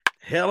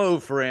Hello,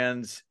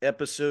 friends.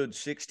 Episode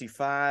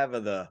 65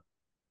 of the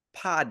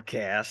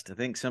podcast. I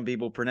think some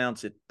people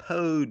pronounce it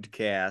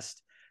podcast.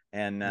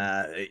 And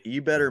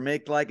you better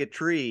make like a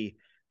tree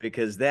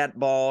because that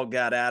ball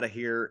got out of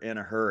here in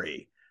a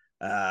hurry.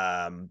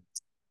 Um,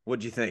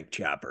 what'd you think,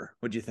 Chopper?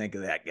 What'd you think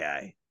of that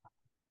guy?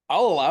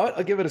 I'll allow it.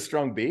 I'll give it a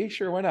strong B.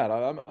 Sure, why not?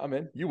 I'm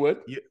in. You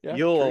would? Yeah,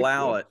 You'll tree.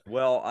 allow Yeah. it.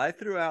 Well, I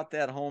threw out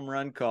that home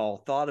run call.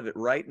 Thought of it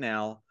right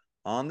now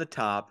on the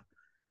top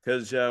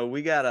because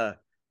we got a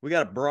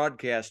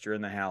broadcaster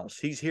in the house.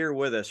 He's here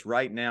with us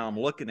right now. I'm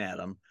looking at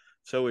him.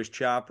 So is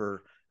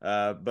Chopper.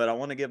 But I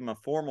want to give him a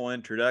formal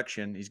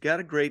introduction. He's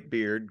got a great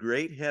beard,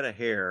 great head of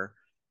hair.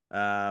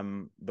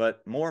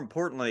 But more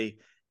importantly,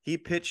 he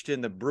pitched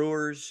in the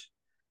Brewers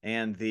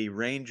and the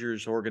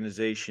Rangers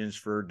organizations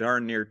for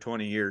darn near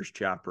 20 years,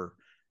 Chopper.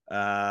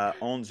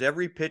 Owns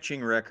every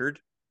pitching record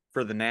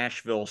for the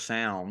Nashville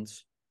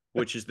Sounds,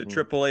 which is the Hmm.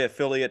 AAA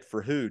affiliate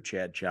for who,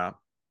 Chad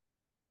Chop?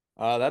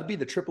 That'd be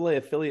the AAA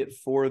affiliate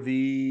for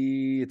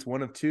it's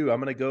one of two. I'm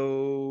gonna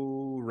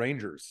go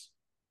Rangers.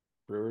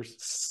 Brewers.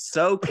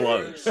 So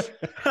close.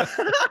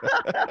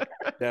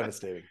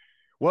 Devastating.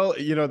 Well,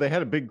 they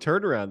had a big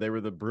turnaround. They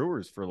were the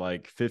Brewers for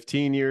like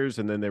 15 years,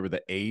 and then they were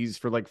the A's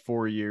for like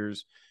 4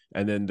 years,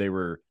 and then they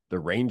were the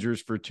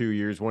Rangers for 2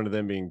 years, one of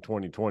them being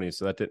 2020,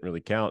 so that didn't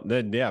really count. And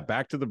then, yeah,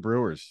 back to the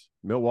Brewers.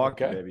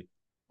 Milwaukee, Okay. baby.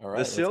 All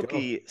right. The Let's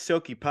go.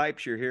 silky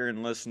pipes you're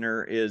hearing,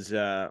 listener, is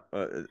a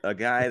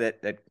guy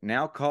that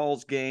now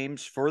calls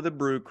games for the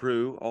Brew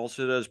Crew,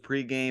 also does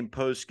pregame,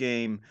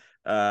 postgame,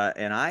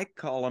 and I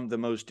call him the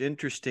most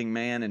interesting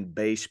man in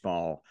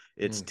baseball.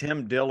 It's Hmm.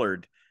 Tim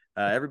Dillard.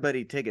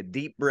 Everybody, take a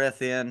deep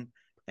breath in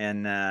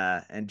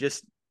and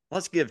just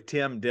let's give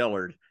Tim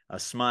Dillard a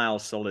smile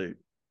salute.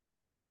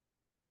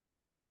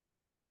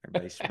 Everybody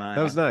That was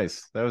smile.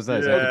 nice. That was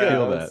nice. I could Yeah,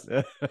 feel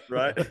that that.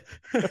 right.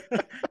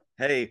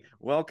 Hey,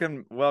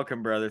 welcome,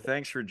 brother.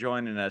 Thanks for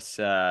joining us.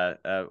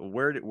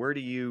 Where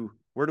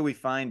do we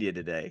find you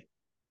today?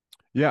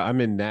 Yeah, I'm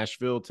in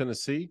Nashville,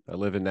 Tennessee. I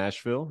live in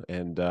Nashville,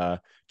 and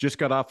just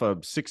got off a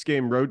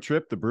 6-game road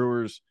trip. The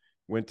Brewers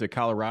went to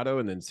Colorado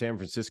and then San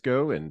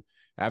Francisco. And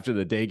after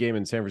the day game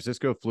in San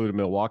Francisco, flew to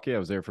Milwaukee. I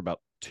was there for about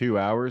 2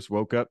 hours.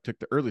 Woke up, took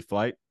the early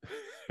flight,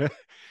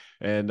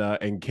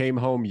 and came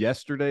home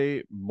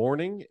yesterday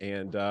morning,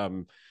 and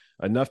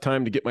enough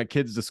time to get my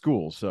kids to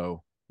school.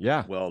 So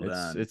yeah, Well it's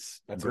done.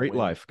 it's That's a great win.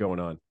 life going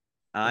on.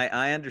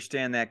 I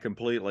understand that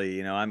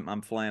completely.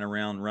 I'm flying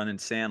around running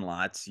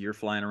sandlots. You're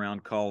flying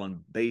around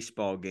calling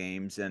baseball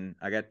games, and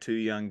I got two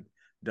young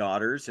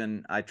daughters,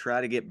 and I try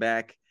to get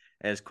back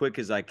as quick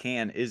as I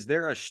can. Is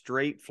there a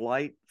straight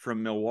flight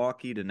from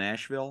Milwaukee to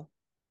Nashville?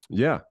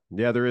 Yeah,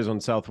 there is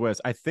on Southwest.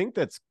 I think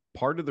that's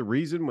part of the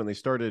reason when they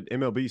started,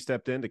 MLB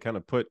stepped in to kind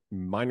of put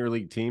minor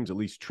league teams, at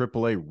least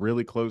AAA,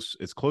 really close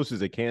as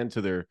they can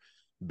to their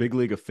big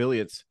league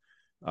affiliates.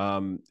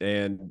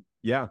 And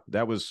yeah,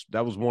 that was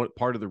one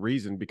part of the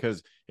reason,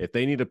 because if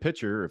they need a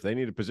pitcher, if they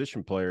need a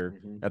position player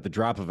Mhm. at the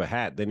drop of a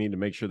hat, they need to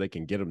make sure they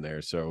can get them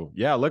there. So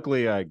yeah,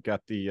 luckily I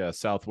got the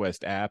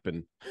Southwest app,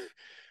 and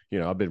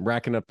I've been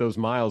racking up those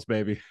miles,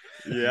 baby.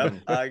 Yep,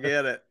 I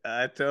get it.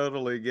 I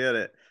totally get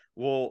it.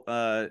 Well,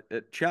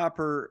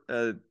 Chopper,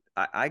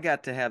 I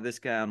got to have this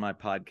guy on my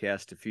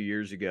podcast a few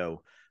years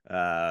ago.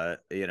 And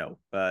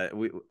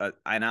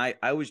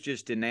I was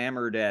just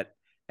enamored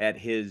at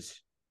his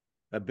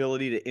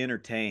ability to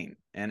entertain,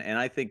 and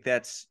I think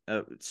that's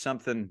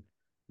something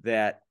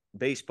that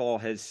baseball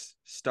has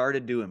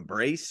started to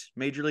embrace.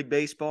 Major League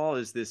Baseball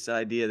is this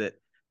idea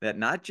that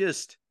not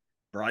just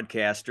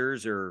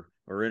broadcasters or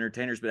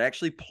entertainers, but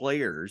actually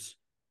players,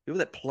 people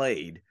that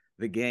played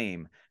the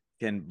game,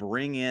 can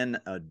bring in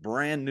a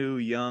brand new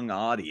young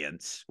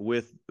audience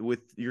with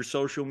your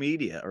social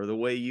media or the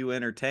way you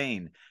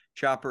entertain.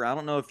 Chopper, I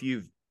don't know if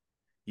you've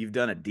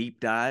done a deep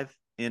dive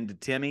into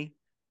Timmy,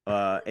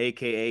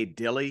 aka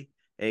Dilly,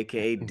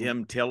 aka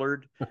Dim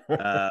Tillard.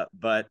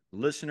 But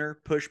listener,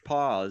 push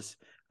pause,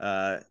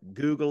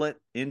 Google it,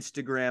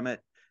 Instagram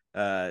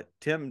it.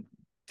 Timmy,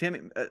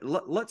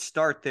 let's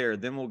start there.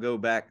 Then we'll go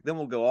back. Then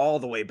we'll go all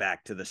the way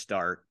back to the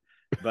start.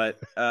 But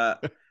uh,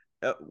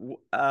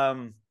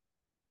 um,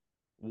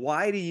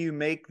 why do you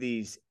make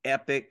these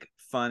epic,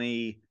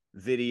 funny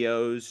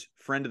videos?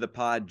 Friend of the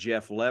pod,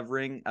 Jeff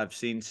Levering. I've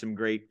seen some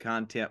great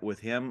content with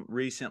him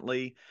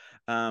recently.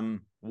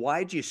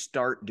 Why'd you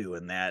start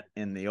doing that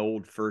in the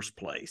old first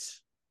place?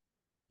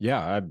 Yeah,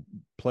 I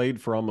played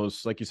for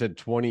almost, like you said,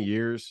 20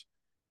 years.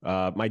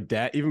 My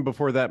dad, even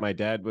before that,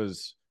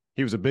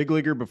 he was a big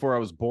leaguer before I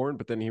was born,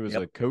 but then he was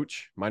a Yep.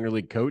 coach, minor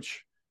league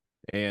coach.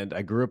 And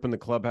I grew up in the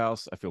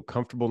clubhouse. I feel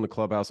comfortable in the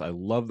clubhouse. I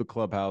love the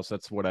clubhouse.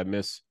 That's what I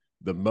miss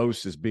the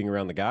most, is being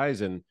around the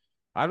guys. And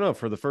I don't know,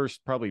 for the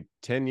first probably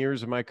 10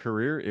 years of my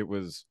career,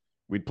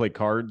 we'd play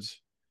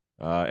cards.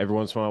 Every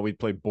once in a while we'd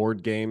play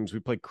board games. We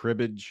play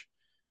cribbage.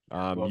 You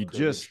Love cribbage.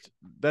 just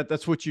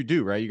that's what you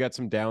do, right? You got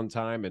some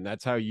downtime, and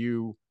that's how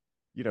you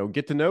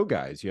get to know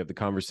guys. You have the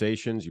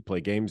conversations, you play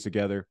games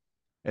together.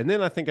 And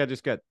then I think I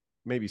just got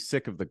maybe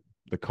sick of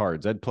the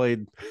cards. I'd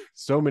played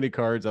so many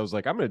cards. I was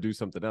like, I'm going to do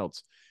something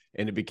else.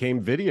 and it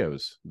became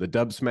videos. The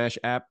Dub Smash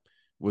app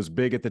was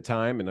big at the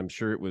time, and I'm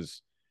sure it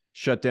was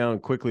shut down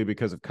quickly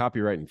because of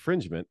copyright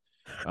infringement,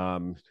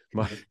 um,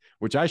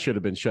 which I should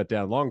have been shut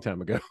down a long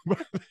time ago.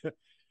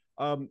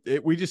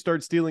 We just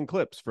started stealing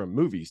clips from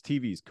movies,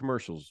 TVs,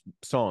 commercials,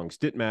 songs,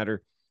 didn't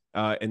matter.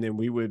 And then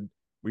we would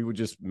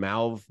just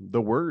mouth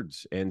the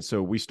words. And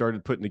so we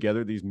started putting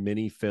together these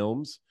mini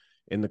films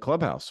in the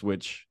clubhouse,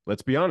 which,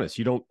 let's be honest,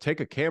 you don't take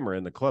a camera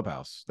in the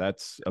clubhouse.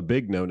 That's a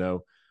big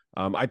no-no.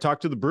 I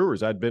talked to the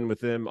Brewers. I'd been with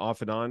them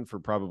off and on for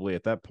probably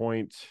at that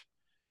point,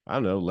 I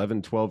don't know,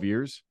 11, 12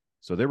 years.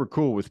 So they were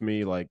cool with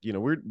me. Like,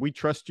 we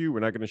trust you. We're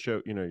not going to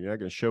show, you're not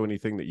going to show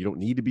anything that you don't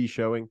need to be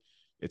showing.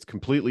 It's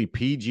completely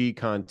PG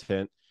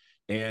content.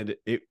 And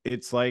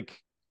it's like,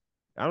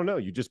 I don't know,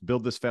 you just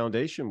build this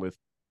foundation with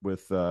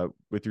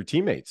your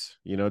teammates.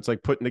 It's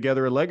like putting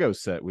together a Lego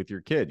set with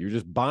your kid. You're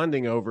just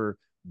bonding over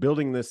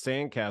building this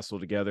sandcastle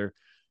together.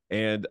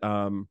 And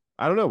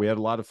I don't know, we had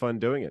a lot of fun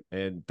doing it.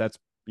 And that's,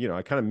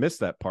 I kind of miss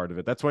that part of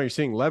it. That's why you're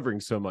seeing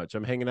Levering so much.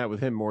 I'm hanging out with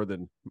him more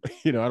than,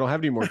 I don't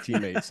have any more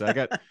teammates. I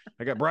got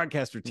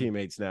broadcaster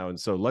teammates now. And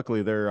so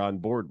luckily they're on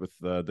board with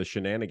the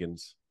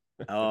shenanigans.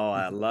 Oh,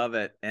 I love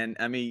it. And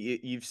I mean,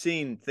 you've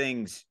seen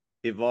things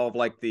evolve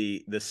like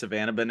the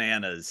Savannah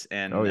Bananas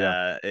and, oh,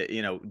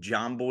 yeah.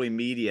 John Boy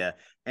Media.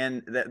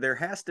 And there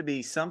has to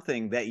be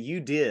something that you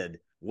did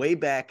way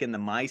back in the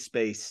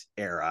MySpace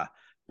era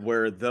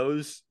where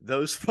those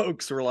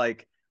folks were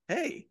like,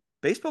 hey,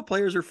 baseball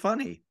players are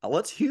funny.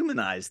 Let's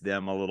humanize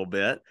them a little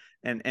bit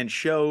and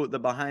show the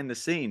behind the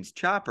scenes.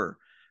 Chopper,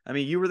 I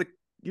mean, you were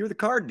the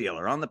card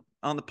dealer on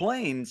the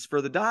planes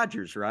for the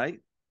Dodgers, right?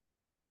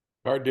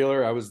 Card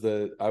dealer. I was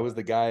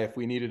the guy. If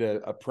we needed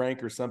a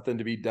prank or something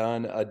to be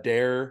done, a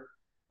dare,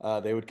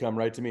 they would come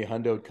right to me.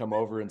 Hundo would come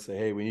over and say,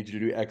 hey, we need you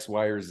to do X,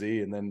 Y, or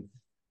Z. And then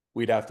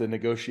we'd have to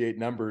negotiate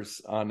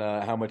numbers on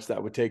how much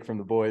that would take from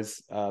the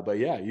boys. But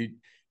yeah,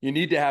 you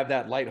need to have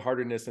that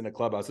lightheartedness in a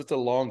clubhouse. It's a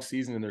long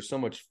season and there's so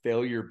much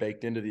failure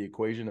baked into the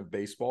equation of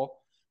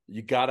baseball.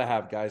 You got to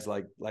have guys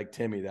like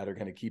Timmy that are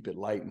going to keep it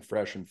light and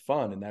fresh and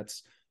fun. And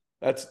that's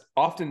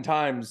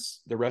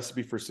oftentimes the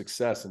recipe for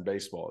success in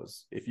baseball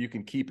is if you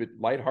can keep it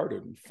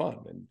lighthearted and fun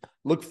and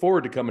look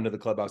forward to coming to the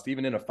clubhouse,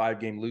 even in a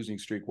 5-game losing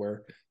streak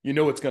where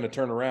it's going to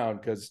turn around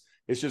because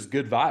it's just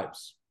good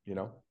vibes,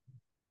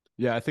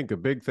 Yeah, I think a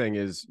big thing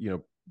is,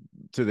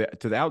 to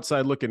the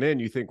outside looking in,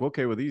 you think,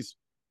 okay, well, these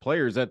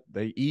players that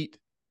they eat,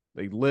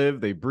 they live,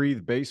 they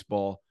breathe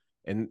baseball.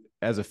 And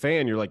as a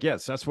fan, you're like,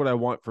 yes, that's what I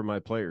want for my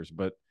players.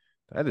 But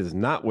that is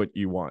not what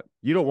you want.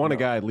 You don't want a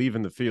guy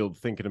leaving the field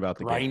thinking about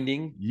the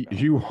grinding. Game.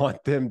 You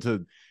want them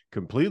to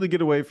completely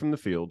get away from the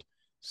field,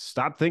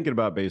 stop thinking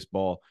about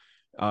baseball,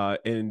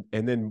 and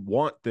then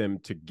want them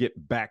to get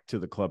back to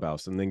the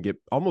clubhouse and then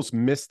almost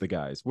miss the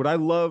guys. What I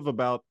love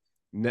about,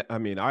 I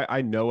mean,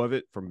 I know of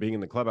it from being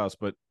in the clubhouse,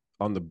 but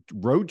on the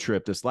road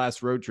trip, this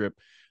last road trip,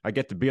 I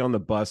get to be on the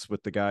bus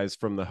with the guys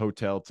from the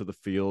hotel to the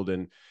field.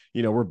 And,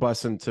 we're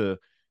busing to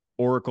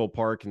Oracle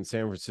Park in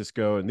San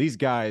Francisco. And these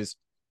guys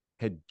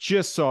had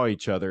just saw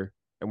each other,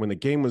 and when the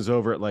game was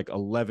over at like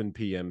 11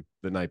 p.m.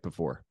 the night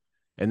before.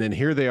 And then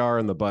here they are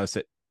on the bus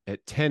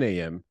at 10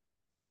 a.m.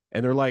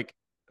 and they're like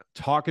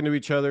talking to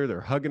each other, they're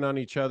hugging on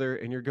each other,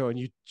 and you're going,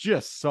 you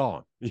just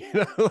saw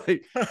them.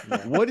 Like,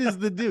 what is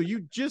the deal?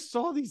 You just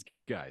saw these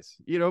guys,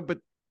 but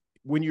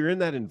when you're in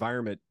that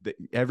environment,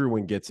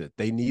 everyone gets it.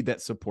 They need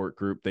that support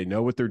group. They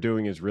know what they're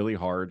doing is really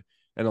hard.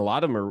 And a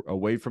lot of them are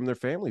away from their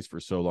families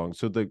for so long.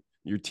 So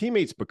your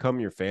teammates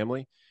become your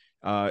family.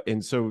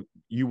 And so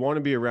you want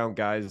to be around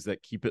guys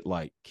that keep it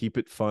light, keep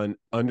it fun,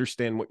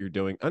 understand what you're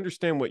doing,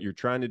 understand what you're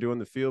trying to do on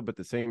the field, but at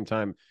the same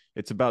time,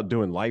 it's about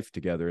doing life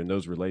together in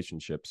those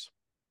relationships.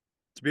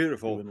 It's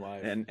beautiful.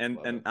 And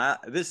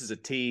this is a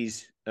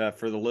tease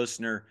for the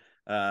listener.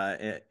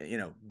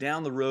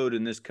 Down the road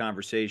in this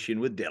conversation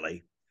with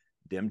Dillard,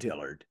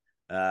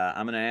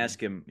 I'm going to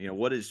ask him,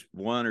 what is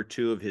one or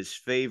two of his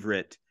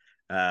favorite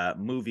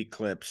movie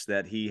clips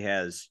that he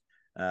has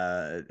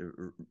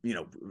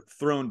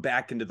thrown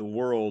back into the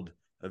world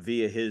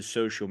via his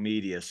social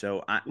media.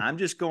 So I'm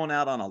just going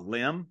out on a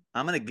limb.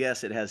 I'm going to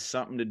guess it has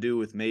something to do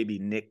with maybe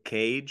Nick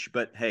Cage,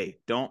 but hey,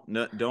 don't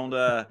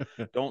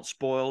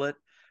spoil it.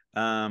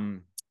 I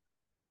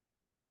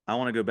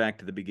want to go back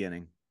to the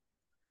beginning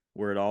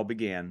where it all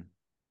began.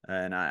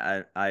 And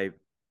I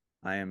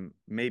am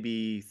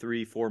maybe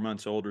 3-4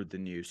 months older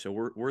than you. So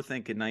we're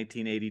thinking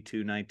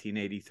 1982,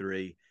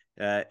 1983.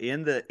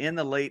 In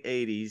the late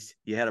 80s,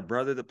 you had a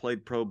brother that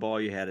played pro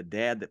ball. You had a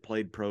dad that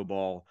played pro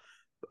ball.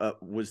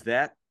 Was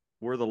that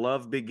where the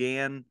love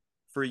began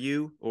for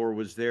you, or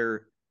was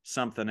there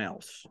something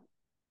else?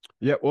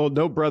 Yeah, well,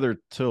 no brother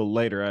till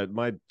later.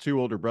 My two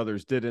older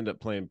brothers did end up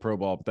playing pro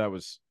ball, but that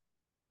was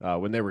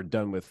when they were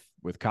done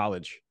with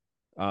college.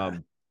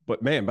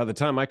 But man, by the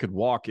time I could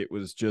walk, it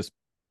was just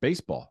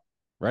baseball,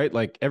 right?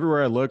 Like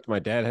everywhere I looked, my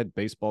dad had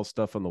baseball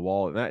stuff on the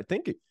wall, and I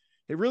think it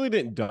really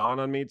didn't dawn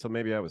on me until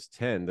maybe I was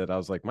 10 that I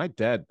was like, my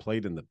dad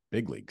played in the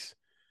big leagues.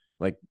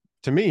 Like,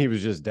 to me, he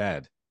was just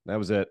dad. That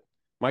was it.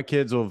 my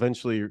kids will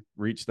eventually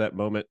reach that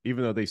moment,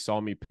 even though they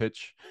saw me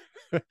pitch.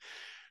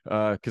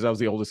 Because I was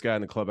the oldest guy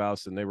in the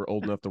clubhouse and they were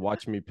old enough to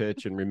watch me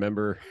pitch and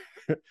remember.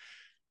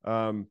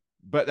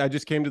 But I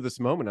just came to this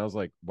moment. I was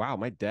like, wow,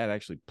 my dad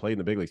actually played in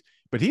the big leagues.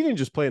 But he didn't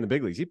just play in the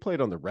big leagues. He played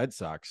on the Red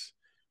Sox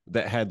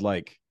that had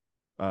like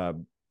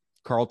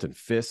Carlton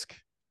Fisk,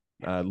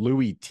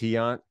 Louis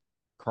Tiant,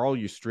 Carl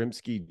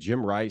Yastrzemski,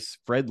 Jim Rice,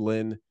 Fred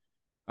Lynn,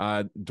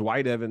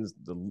 Dwight Evans.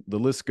 The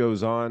list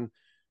goes on.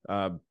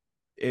 And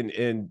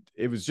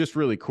it was just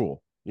really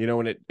cool. You know,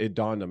 when it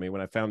dawned on me when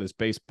I found this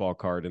baseball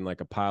card in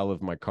like a pile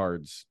of my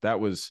cards, it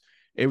was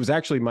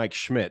actually Mike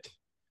Schmidt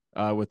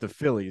with the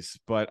Phillies,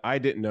 but I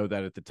didn't know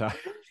that at the time.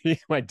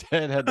 My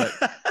dad had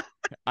that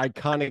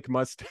iconic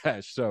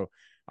mustache, so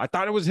I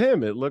thought it was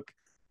him. It looked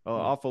an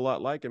awful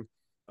lot like him.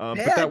 But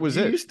that was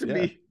it.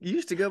 You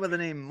used to go by the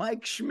name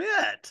Mike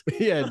Schmidt.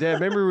 Yeah,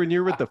 Dad. Remember when you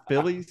were with the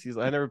Phillies? He's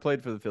like, I never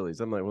played for the Phillies.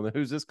 I'm like, well,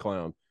 who's this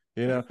clown?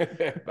 You know.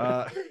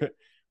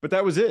 But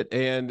that was it.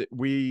 And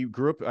I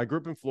grew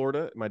up in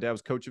Florida. My dad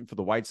was coaching for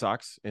the White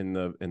Sox in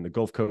the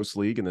Gulf Coast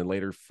League, and then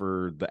later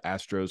for the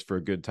Astros for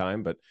a good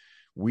time. But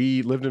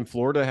we lived in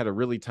Florida, had a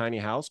really tiny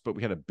house, but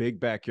we had a big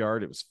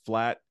backyard. It was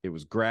flat. It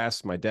was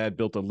grass. My dad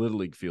built a little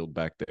league field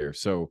back there.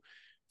 So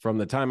from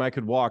the time I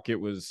could walk, it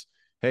was,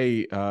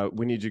 hey,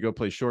 we need you to go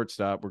play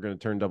shortstop. We're going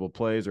to turn double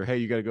plays, or hey,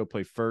 you got to go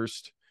play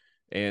first.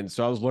 And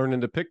so I was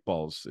learning to pick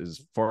balls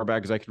as far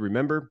back as I could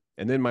remember.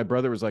 And then my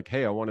brother was like,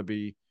 hey, I want to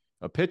be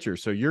a pitcher.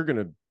 So you're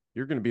going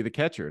to be the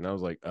catcher. And I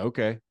was like,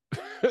 okay.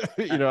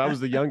 I was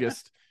the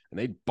youngest and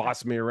they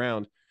bossed me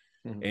around.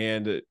 Mm-hmm.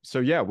 And so,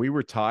 yeah, we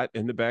were taught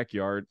in the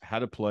backyard how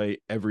to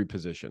play every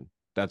position.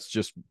 That's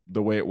just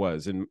the way it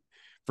was. And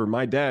for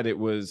my dad, it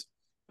was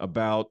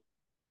about,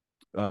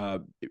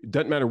 it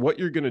doesn't matter what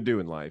you're going to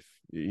do in life.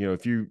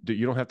 If you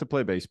don't have to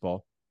play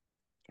baseball,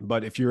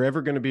 but if you're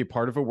ever going to be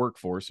part of a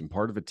workforce and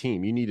part of a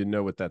team, you need to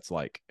know what that's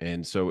like.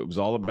 And so it was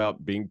all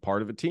about being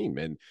part of a team.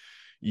 And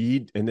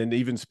then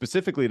even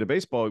specifically to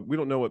baseball, we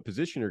don't know what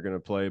position you're going to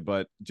play,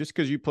 but just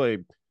because you play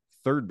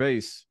third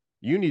base,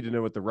 you need to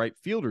know what the right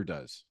fielder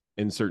does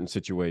in certain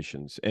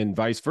situations and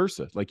vice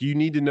versa. Like you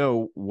need to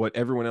know what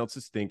everyone else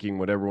is thinking,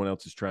 what everyone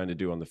else is trying to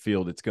do on the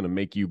field. It's going to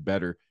make you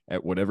better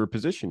at whatever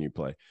position you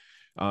play.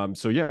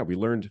 So yeah, we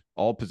learned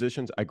all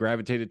positions. I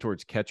gravitated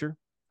towards catcher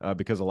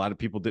because a lot of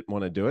people didn't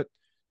want to do it.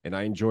 And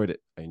I enjoyed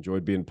it. I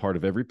enjoyed being part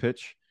of every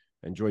pitch.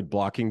 I enjoyed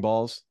blocking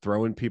balls,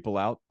 throwing people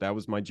out. That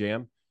was my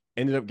jam.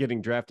 Ended up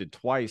getting drafted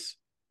twice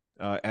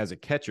as a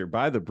catcher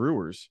by the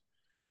Brewers.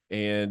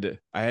 And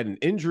I had an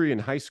injury in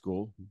high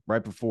school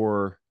right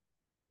before,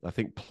 I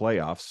think,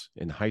 playoffs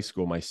in high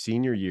school. My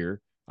senior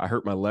year, I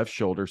hurt my left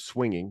shoulder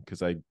swinging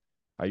because I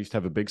used to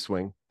have a big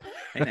swing.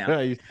 Hey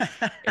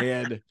now.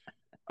 And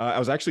I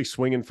was actually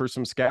swinging for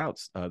some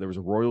scouts. There was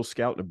a Royal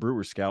Scout and a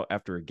Brewer Scout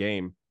after a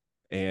game.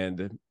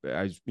 And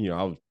I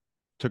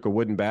took a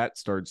wooden bat,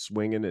 started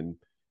swinging, and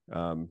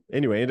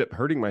anyway, ended up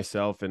hurting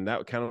myself. And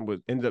that kind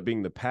of ended up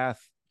being the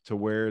path to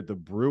where the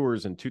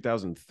Brewers in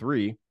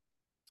 2003,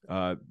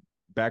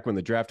 back when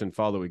the draft and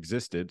follow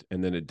existed,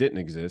 and then it didn't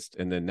exist.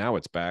 And then now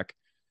it's back,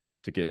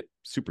 to get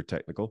super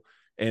technical.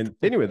 And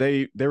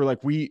anyway, they were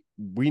like, we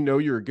know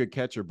you're a good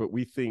catcher, but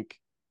we think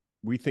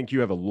you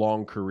have a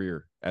long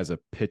career as a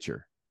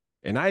pitcher.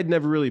 And I had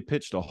never really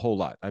pitched a whole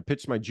lot. I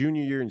pitched my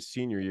junior year and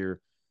senior year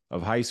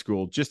of high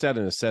school just out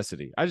of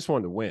necessity. I just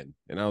wanted to win.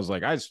 And I was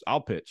like,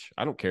 I'll pitch.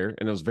 I don't care.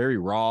 And it was very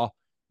raw.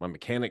 My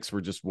mechanics were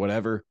just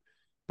whatever.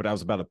 But I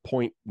was about a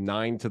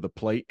 0.9 to the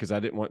plate because I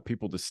didn't want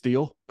people to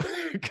steal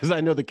because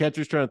I know the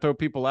catcher's trying to throw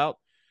people out.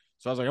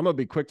 So I was like, I'm going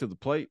to be quick to the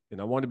plate.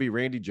 And I wanted to be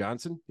Randy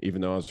Johnson,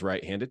 even though I was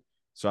right-handed.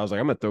 So I was like,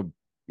 I'm going to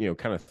throw,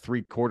 kind of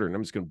 3/4, and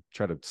I'm just going to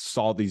try to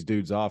saw these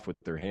dudes off with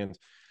their hands.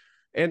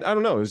 And I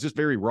don't know, it was just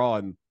very raw.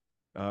 And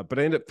but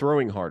I ended up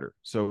throwing harder.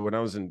 So when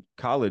I was in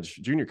college,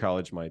 junior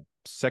college, my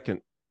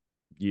second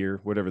year,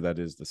 whatever that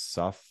is, the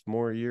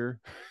sophomore year.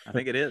 I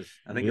think it is.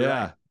 I think you're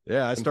right.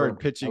 Yeah, I started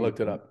pitching. I looked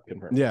it up.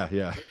 Confirmed.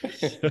 Yeah.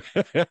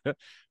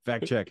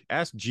 Fact check.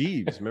 Ask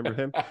Jeeves. Remember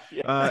him?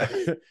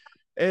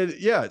 And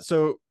yeah,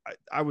 so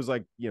I was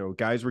like,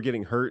 guys were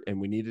getting hurt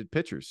and we needed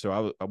pitchers.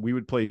 So we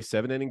would play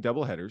 7-inning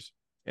doubleheaders,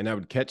 and I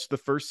would catch the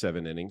first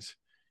 7 innings,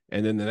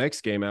 and then the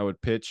next game I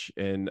would pitch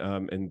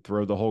and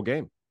throw the whole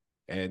game.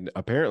 And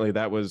apparently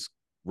that was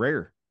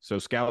rare. So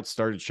scouts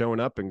started showing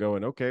up and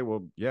going, okay,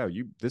 well, yeah,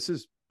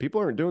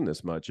 people aren't doing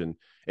this much. And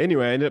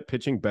anyway, I ended up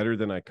pitching better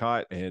than I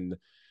caught, and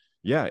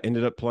yeah,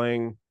 ended up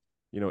playing,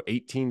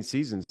 18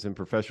 seasons in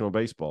professional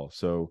baseball.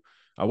 So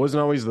I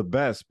wasn't always the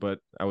best, but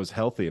I was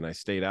healthy and I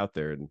stayed out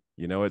there. And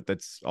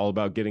that's all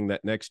about getting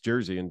that next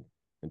jersey. And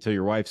until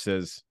your wife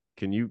says,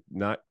 can you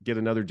not get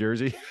another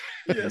jersey?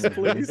 Yes,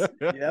 please.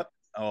 Yep.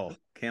 Oh,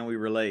 can we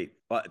relate?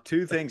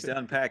 2 things to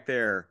unpack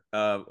there.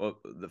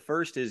 The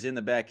first is in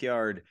the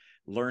backyard,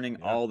 learning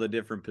all the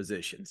different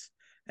positions.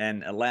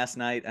 And last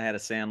night I had a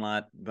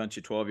sandlot, bunch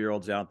of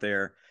 12-year-olds out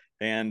there,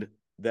 and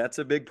that's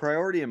a big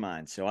priority of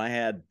mine. So I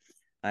had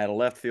I had a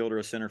left fielder,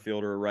 a center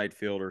fielder, a right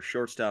fielder,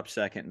 shortstop,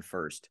 second, and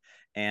first.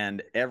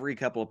 And every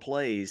couple of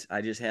plays,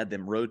 I just had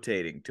them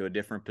rotating to a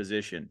different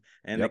position.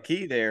 And the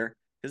key there,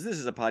 because this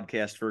is a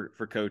podcast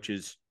for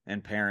coaches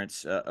and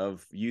parents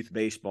of youth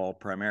baseball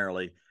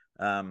primarily,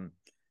 um,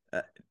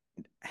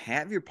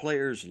 have your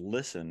players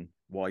listen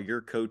while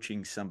you're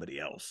coaching somebody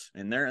else.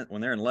 And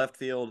when they're in left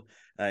field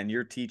and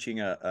you're teaching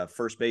a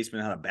first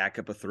baseman how to back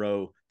up a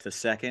throw to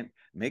second,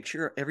 make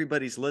sure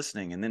everybody's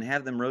listening, and then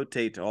have them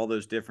rotate to all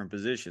those different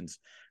positions.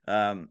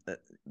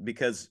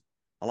 Because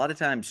a lot of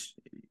times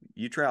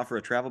you try out for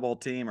a travel ball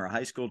team or a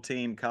high school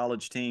team,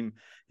 college team,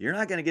 you're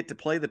not going to get to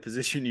play the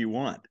position you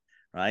want,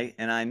 right?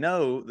 And I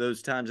know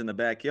those times in the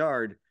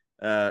backyard,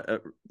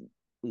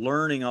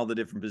 learning all the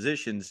different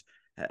positions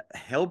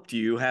helped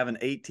you have an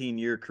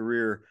 18-year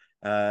career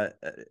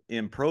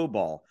in pro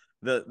ball.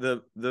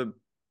 The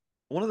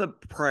one of the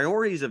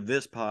priorities of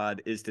this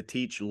pod is to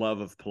teach love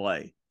of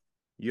play.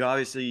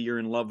 You're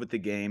in love with the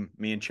game.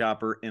 Me and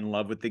Chopper in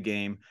love with the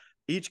game.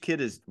 Each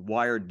kid is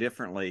wired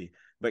differently,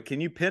 but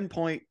can you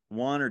pinpoint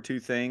one or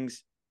two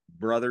things,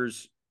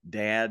 brothers,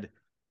 dad,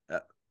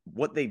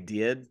 what they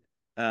did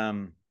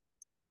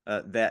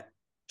that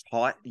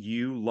taught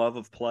you love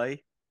of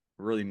play,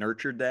 really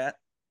nurtured that?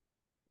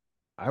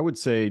 I would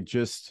say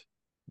just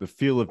the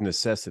feel of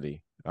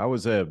necessity. I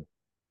always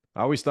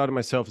thought of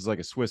myself as like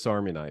a Swiss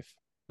Army knife,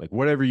 like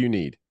whatever you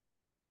need,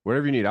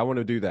 I want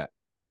to do that.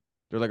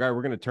 They're like, all right,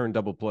 we're going to turn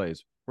double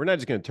plays. We're not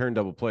just going to turn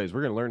double plays.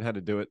 We're going to learn how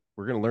to do it.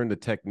 We're going to learn the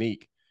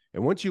technique.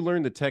 And once you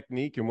learn the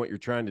technique and what you're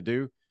trying to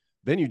do,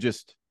 then you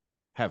just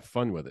have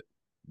fun with it.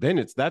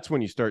 Then that's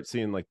when you start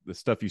seeing like the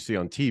stuff you see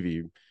on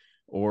TV,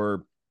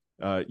 or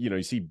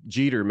you see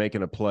Jeter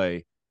making a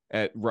play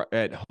at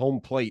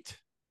home plate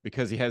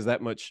because he has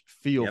that much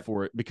feel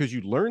for it, because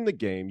you learn the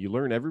game, you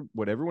learn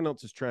what everyone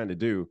else is trying to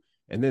do.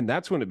 And then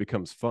that's when it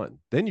becomes fun.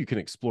 Then you can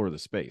explore the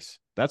space.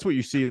 That's what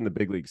you see in the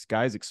big leagues,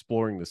 guys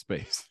exploring the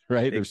space,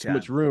 right? There's so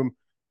much room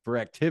for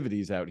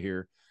activities out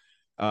here.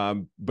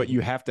 But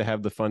you have to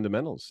have the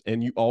fundamentals,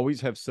 and you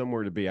always have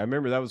somewhere to be. I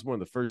remember that was one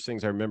of the first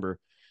things I remember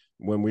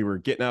when we were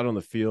getting out on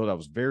the field. I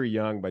was very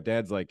young. My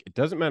dad's like, it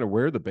doesn't matter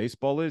where the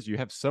baseball is, you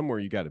have somewhere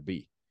you got to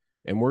be.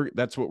 And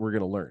that's what we're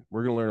going to learn.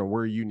 We're going to learn on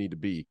where you need to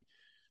be.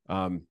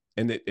 And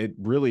it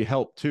really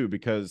helped too,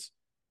 because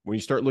when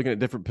you start looking at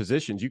different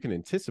positions, you can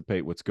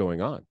anticipate what's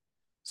going on.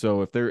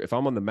 So if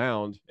I'm on the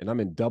mound and I'm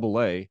in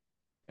Double-A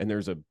and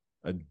there's a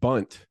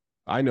bunt,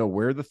 I know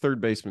where the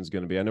third baseman's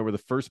going to be. I know where the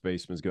first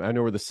baseman's going. I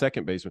know where the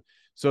second baseman.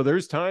 So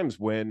there's times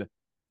when,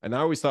 and I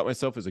always thought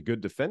myself as a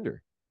good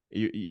defender,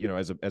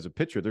 as a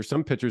pitcher. There's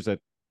some pitchers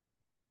that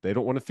they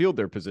don't want to field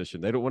their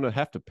position. They don't want to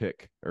have to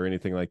pick or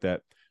anything like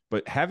that.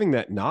 But having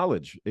that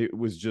knowledge, it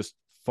was just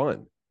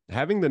fun.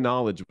 Having the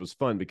knowledge was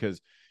fun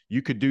because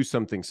you could do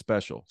something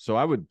special. So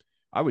I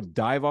would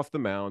dive off the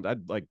mound.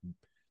 I'd like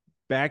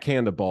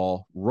backhand the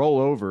ball, roll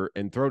over,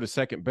 and throw to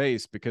second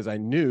base because I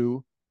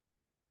knew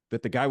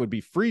that the guy would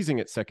be freezing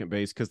at second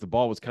base because the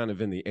ball was kind of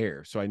in the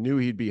air. So I knew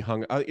he'd be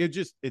hung.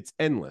 It's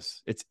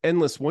endless. It's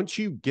endless. Once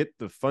you get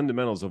the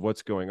fundamentals of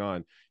what's going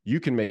on, you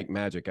can make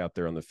magic out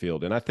there on the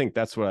field. And I think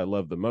that's what I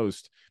love the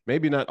most.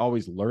 Maybe not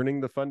always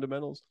learning the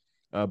fundamentals,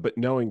 but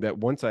knowing that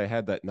once I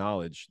had that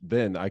knowledge,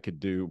 then I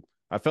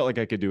felt like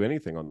I could do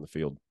anything on the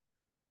field.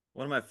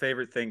 One of my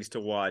favorite things to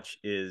watch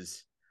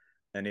is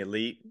an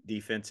elite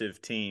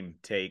defensive team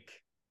take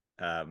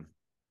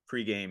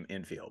pregame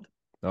infield.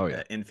 Oh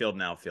yeah, infield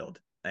and outfield,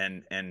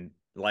 and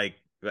like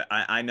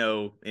I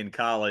know in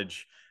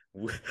college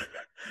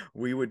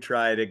we would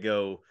try to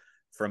go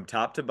from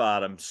top to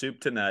bottom,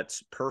 soup to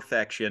nuts,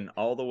 perfection,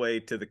 all the way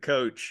to the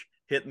coach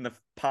hitting the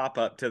pop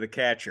up to the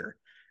catcher,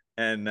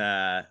 and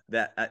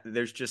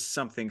there's just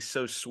something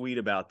so sweet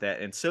about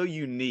that and so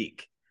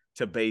unique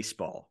to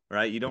baseball,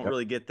 right? You don't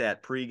really get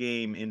that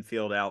pregame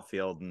infield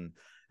outfield, and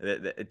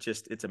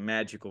it's a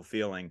magical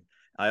feeling.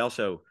 I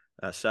also,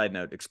 side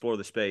note, explore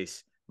the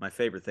space, my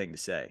favorite thing to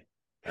say,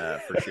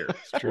 for sure.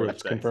 It's true.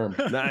 It's confirmed.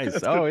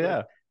 Nice. Oh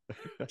yeah.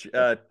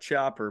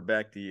 Chopper,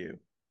 back to you.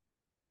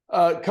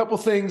 A couple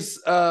things.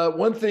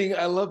 One thing,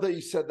 I love that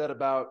you said that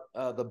about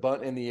the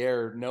bunt in the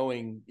air,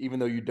 knowing even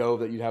though you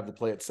dove that you'd have to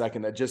play at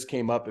second. That just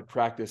came up at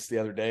practice the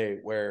other day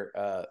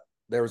where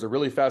there was a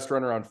really fast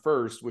runner on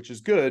first, which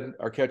is good.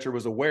 Our catcher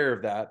was aware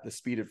of that, the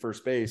speed at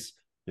first base.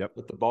 Yep.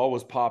 But the ball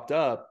was popped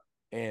up,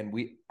 and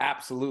we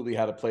absolutely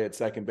had to play at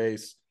second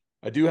base.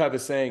 I do have a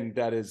saying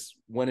that is,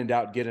 when in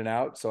doubt, get an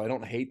out. So I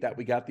don't hate that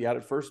we got the out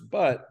at first,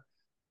 but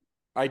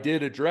I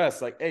did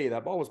address like, hey,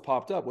 that ball was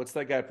popped up. What's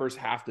that guy at first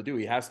have to do?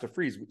 He has to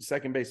freeze.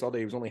 Second base all day.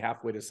 He was only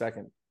halfway to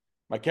second.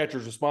 My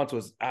catcher's response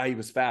was, he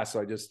was fast.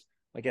 So I just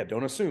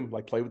don't assume,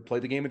 like play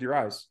the game with your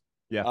eyes.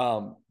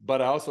 Yeah.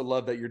 But I also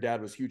love that your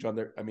dad was huge on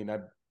there. I mean,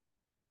 I'm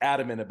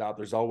adamant about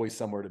there's always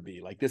somewhere to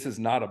be. Like, this is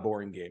not a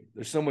boring game.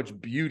 There's so much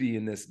beauty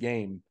in this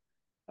game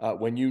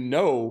when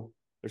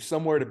there's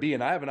somewhere to be.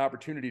 And I have an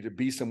opportunity to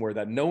be somewhere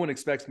that no one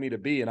expects me to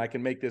be. And I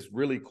can make this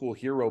really cool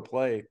hero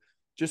play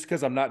just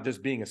because I'm not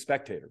just being a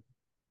spectator.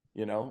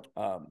 So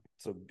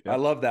I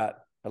love that.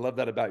 I love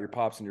that about your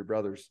pops and your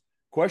brothers.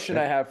 Question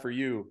I have for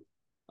you.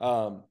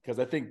 because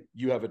I think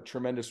you have a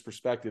tremendous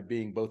perspective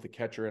being both a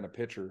catcher and a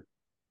pitcher.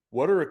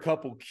 What are a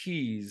couple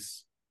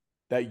keys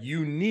that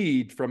you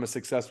need from a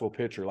successful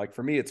pitcher? Like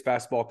for me, it's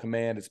fastball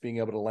command. It's being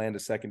able to land a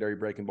secondary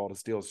breaking ball to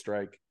steal a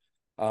strike.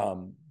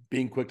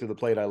 Being quick to the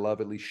plate, I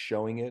love at least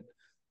showing it.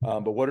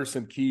 But what are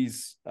some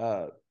keys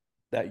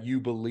that you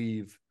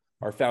believe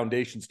are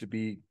foundations to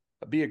be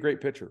a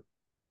great pitcher?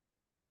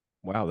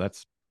 Wow,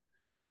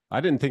 I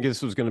didn't think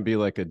this was going to be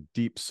like a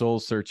deep soul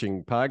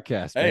searching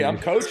podcast. Hey, man.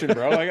 I'm coaching,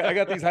 bro. I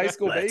got these high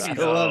school Let's babies.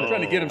 go. I'm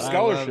trying to get them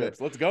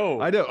scholarships. Let's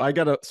go. I know. I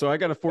got a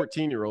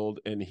 14-year-old,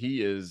 and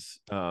he is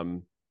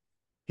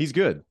he's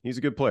good. He's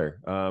a good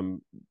player.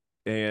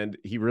 And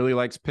he really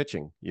likes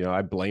pitching. You know,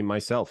 I blame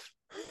myself.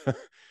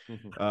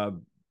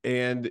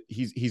 And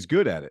he's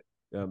good at it.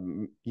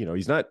 You know,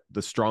 he's not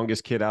the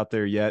strongest kid out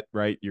there yet,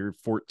 right? You're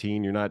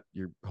 14.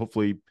 You're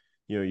hopefully,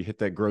 you know, you hit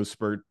that growth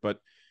spurt, but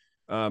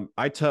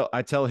I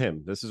tell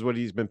him this is what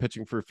he's been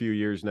pitching for a few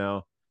years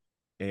now.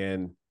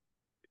 And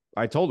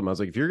I told him, I was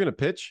like, if you're going to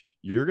pitch,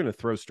 you're going to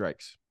throw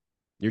strikes.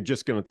 You're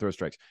just going to throw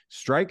strikes.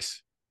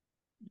 Strikes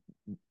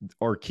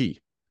are key.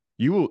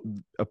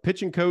 A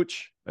pitching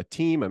coach, a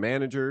team, a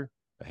manager,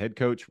 a head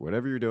coach,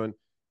 whatever you're doing,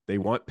 they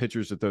want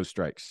pitchers to throw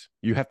strikes.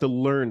 You have to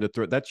learn to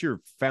throw. That's your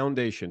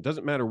foundation.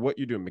 Doesn't matter what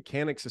you're doing,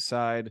 mechanics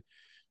aside,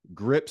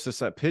 grips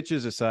aside,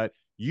 pitches aside,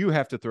 you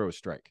have to throw a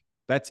strike.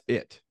 That's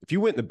it. If you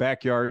went in the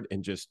backyard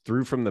and just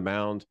threw from the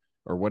mound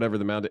or whatever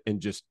the mound and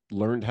just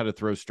learned how to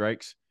throw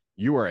strikes,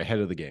 you are ahead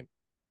of the game.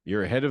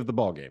 You're ahead of the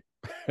ball game.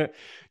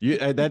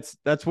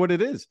 That's what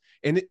it is.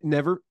 And it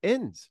never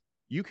ends.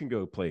 You can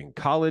go play in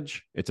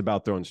college. It's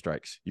about throwing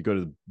strikes. You go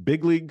to the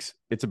big leagues.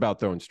 It's about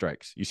throwing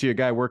strikes. You see a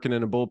guy working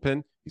in a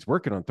bullpen. He's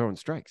working on throwing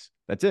strikes.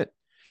 That's it.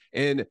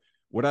 And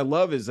what I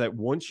love is that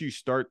once you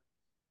start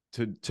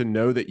to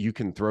know that you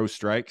can throw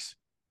strikes,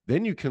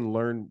 then you can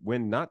learn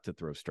when not to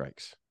throw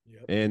strikes.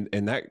 Yep.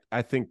 And that,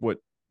 I think what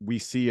we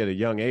see at a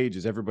young age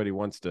is everybody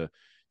wants to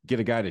get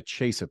a guy to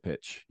chase a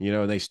pitch, you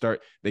know, and they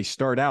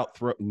start out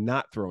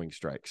not throwing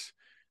strikes,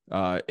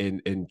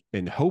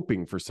 and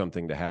hoping for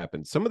something to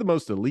happen. Some of the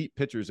most elite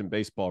pitchers in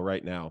baseball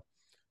right now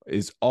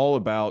is all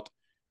about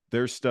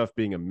their stuff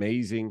being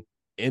amazing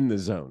in the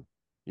zone.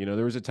 You know,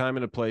 there was a time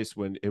and a place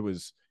when it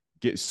was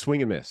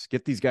swing and miss,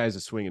 get these guys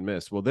to swing and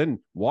miss. Well, then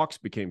walks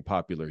became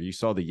popular. You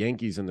saw the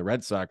Yankees and the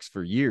Red Sox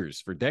for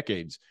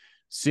decades,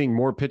 seeing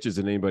more pitches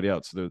than anybody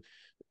else. The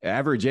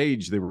average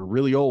age, they were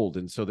really old.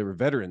 And so they were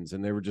veterans,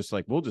 and they were just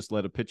like, we'll just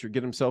let a pitcher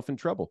get himself in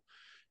trouble.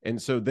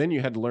 And so then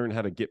you had to learn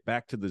how to get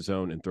back to the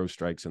zone and throw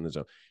strikes in the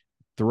zone.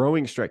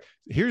 Throwing strike.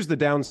 Here's the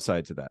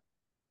downside to that.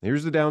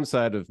 Here's the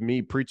downside of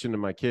me preaching to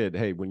my kid,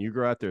 hey, when you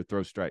go out there,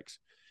 throw strikes,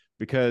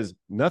 because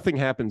nothing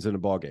happens in a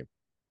ball game.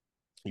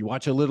 You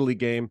watch a Little League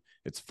game,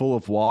 it's full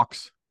of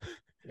walks,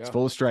 it's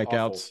full of strikeouts.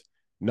 Awful.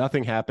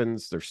 Nothing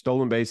happens. There's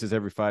stolen bases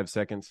every 5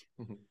 seconds.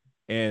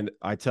 And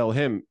I tell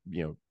him,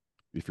 you know,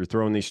 if you're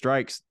throwing these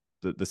strikes,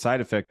 the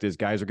side effect is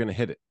guys are going to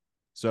hit it.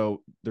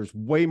 So there's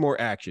way more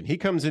action. He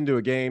comes into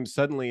a game,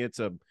 suddenly it's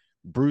a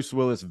Bruce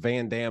Willis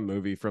Van Damme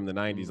movie from the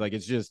 90s. Like,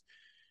 it's just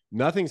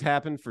nothing's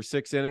happened for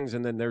 6 innings,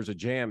 and then there's a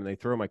jam, and they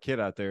throw my kid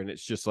out there, and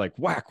it's just like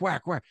whack,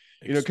 whack, whack.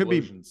 You know, it could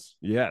be,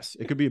 yes,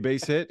 it could be a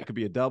base hit, it could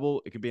be a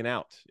double, it could be an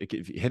out.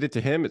 If you hit it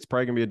to him, it's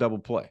probably going to be a double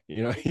play.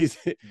 You know,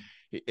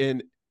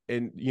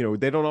 and you know,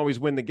 they don't always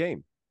win the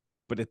game,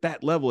 but at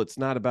that level, it's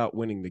not about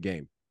winning the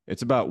game.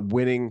 It's about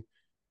winning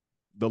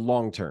the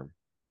long term.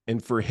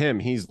 And for him,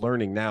 he's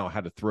learning now how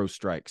to throw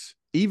strikes,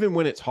 even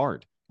when it's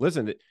hard.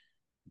 Listen,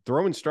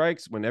 throwing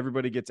strikes when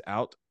everybody gets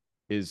out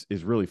is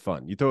really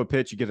fun. You throw a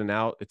pitch, you get an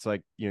out. It's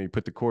like, you know, you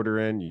put the quarter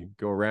in, you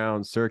go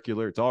around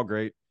circular. It's all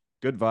great.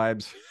 Good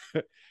vibes.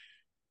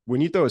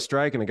 When you throw a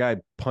strike and a guy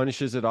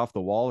punishes it off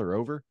the wall or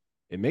over,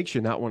 it makes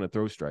you not want to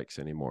throw strikes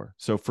anymore.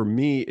 So for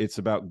me, it's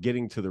about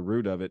getting to the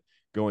root of it,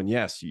 going,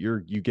 yes, you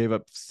gave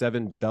up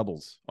 7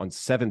 doubles on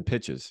 7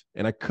 pitches.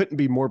 And I couldn't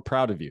be more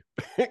proud of you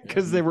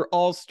because they were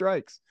all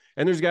strikes.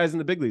 And there's guys in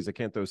the big leagues that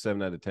can't throw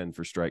 7 out of 10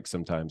 for strikes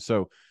sometimes.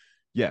 So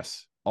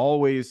yes,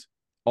 always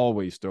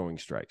throwing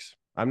strikes.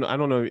 I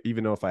don't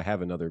even know if I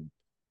have another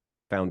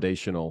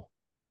foundational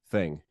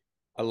thing.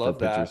 I love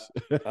that.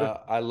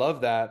 I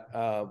love that.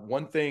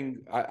 One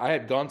thing, I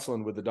had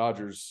Gonsolin with the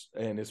Dodgers,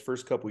 and his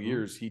first couple of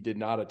years, he did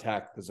not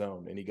attack the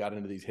zone, and he got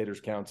into these hitters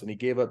counts, and he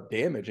gave up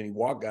damage, and he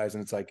walked guys.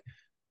 And it's like,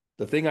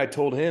 the thing I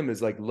told him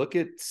is like, look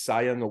at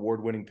Cy Young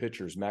award-winning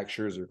pitchers, Max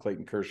Scherzer,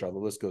 Clayton Kershaw, the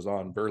list goes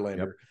on, Verlander.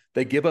 Yep.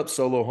 They give up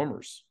solo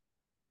homers.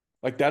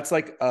 Like, that's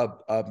like a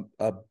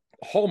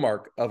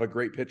hallmark of a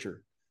great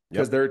pitcher,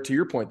 because they're, to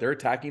your point, they're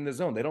attacking the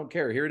zone. They don't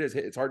care. Here it is.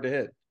 It's hard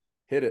to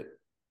hit it.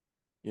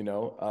 You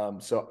know,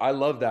 so I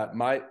love that.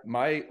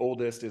 My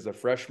oldest is a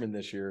freshman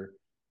this year,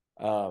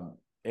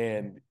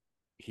 and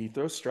he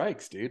throws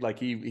strikes, dude. Like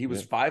he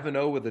was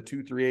 5-0 with a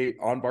 2.38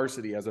 on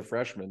varsity as a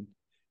freshman,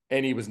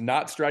 and he was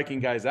not striking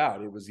guys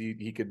out. It was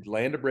he could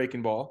land a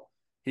breaking ball,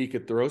 he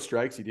could throw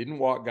strikes, he didn't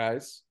walk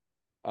guys,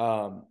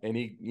 and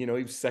he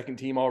was second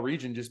team all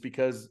region just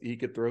because he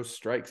could throw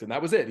strikes, and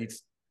that was it.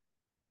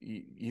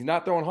 he's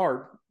not throwing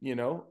hard,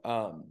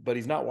 but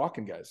he's not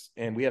walking guys.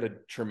 And we had a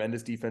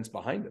tremendous defense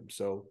behind him.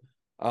 So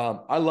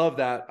I love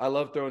that. I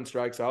love throwing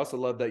strikes. I also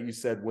love that you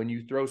said when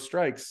you throw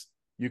strikes,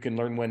 you can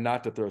learn when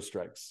not to throw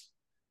strikes.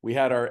 We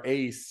had our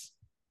ace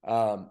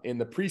in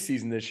the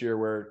preseason this year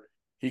where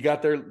he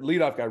got their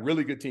leadoff guy,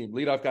 really good team,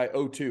 leadoff guy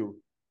 0-2,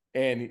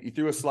 and he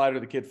threw a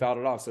slider. The kid fouled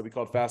it off, so we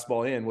called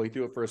fastball in. Well, he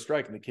threw it for a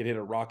strike, and the kid hit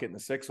a rocket in the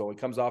 6-hole. He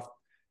comes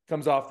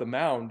off the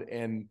mound,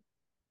 and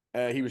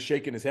he was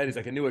shaking his head. He's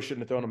like, I knew I shouldn't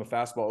have thrown him a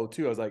fastball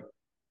 0-2. I was like,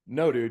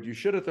 no, dude, you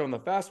should have thrown the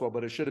fastball,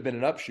 but it should have been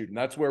an upshoot. And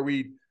that's where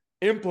we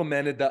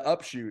implemented the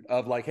upshoot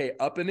of like, hey,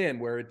 up and in,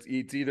 where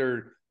it's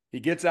either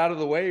he gets out of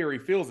the way or he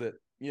feels it,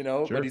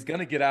 Sure. but he's going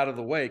to get out of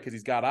the way because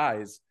he's got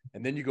eyes.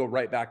 And then you go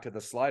right back to the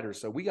slider.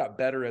 So we got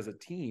better as a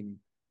team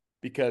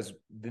because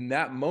in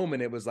that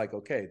moment, it was like,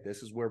 okay,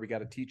 this is where we got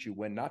to teach you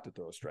when not to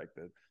throw a strike.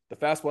 The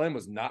fastball in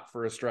was not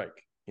for a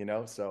strike,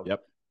 so.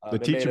 Yep. The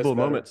teachable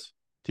moments.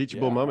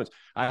 Teachable moments.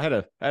 I had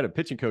a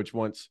pitching coach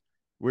once.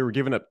 We were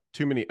giving up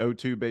too many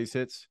 0-2 base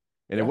hits.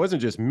 And it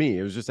wasn't just me.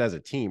 It was just as a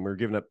team. We were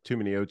giving up too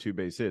many 0-2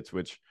 base hits,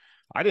 which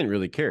I didn't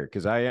really care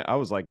because I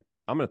was like,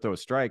 I'm going to throw a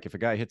strike. If a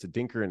guy hits a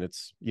dinker and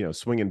it's,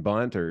 swinging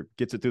bunt or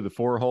gets it through the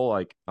 4-hole,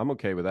 like I'm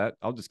okay with that.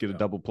 I'll just get a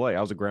double play.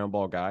 I was a ground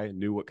ball guy and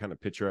knew what kind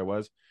of pitcher I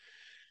was.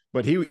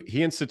 But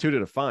he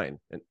instituted a fine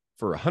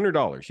for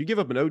 $100. You give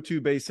up an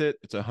 0-2 base hit,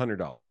 it's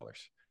 $100.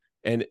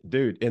 And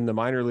dude, in the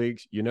minor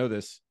leagues,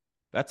 this,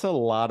 that's a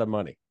lot of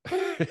money.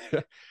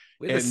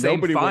 We had the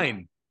same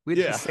fine. We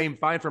had the same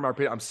fine from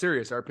I'm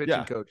serious. Our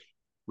pitching coach,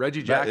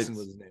 Reggie Jackson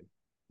was his name.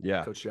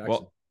 Yeah. Coach Jackson.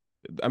 Well,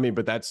 I mean,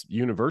 but that's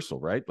universal,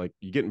 right? Like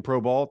you get in pro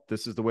ball,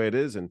 this is the way it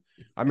is. And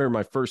I remember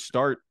my first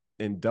start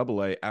in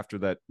AA after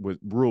that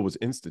rule was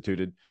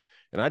instituted.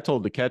 And I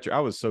told the catcher,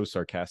 I was so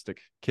sarcastic.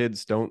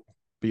 Kids, don't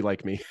be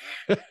like me.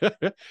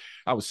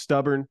 I was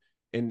stubborn.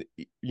 And,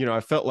 I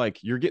felt like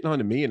you're getting on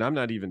to me and I'm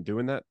not even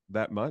doing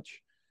that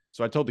much.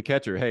 So I told the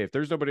catcher, hey, if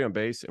there's nobody on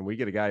base and we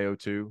get a guy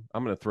 0-2,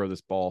 I'm going to throw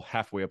this ball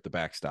halfway up the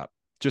backstop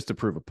just to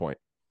prove a point.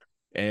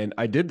 And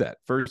I did that.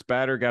 First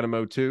batter got him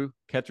 0-2.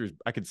 Catcher's,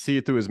 I could see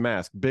it through his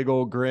mask. Big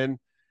old grin.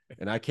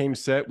 And I came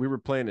set. We were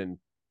playing in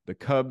the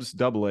Cubs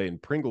AA in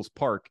Pringles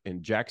Park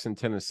in Jackson,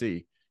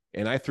 Tennessee.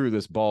 And I threw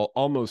this ball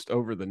almost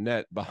over the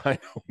net behind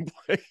home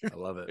plate. I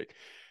love it.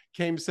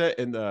 Came set,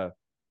 and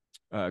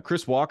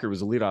Chris Walker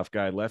was a leadoff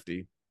guy,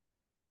 lefty,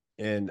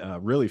 and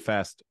really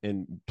fast,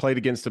 and played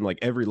against him like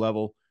every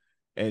level.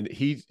 And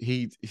he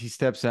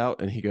steps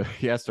out and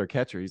he asked our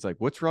catcher, he's like,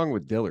 what's wrong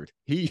with Dillard?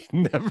 He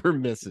never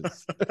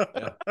misses.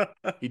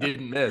 He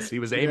didn't miss. He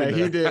was aiming.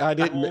 He did. I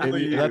didn't.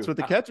 That's what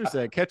the catcher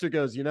said. Catcher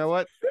goes, you know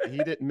what? He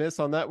didn't miss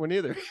on that one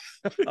either.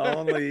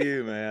 Only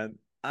you, man.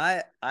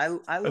 I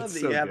love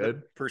that you have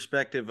the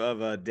perspective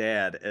of a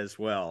dad as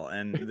well.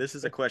 And this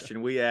is a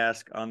question we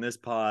ask on this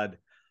pod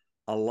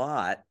a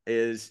lot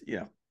is,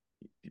 you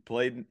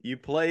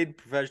played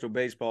professional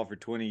baseball for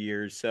 20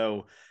 years.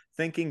 So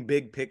thinking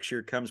big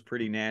picture comes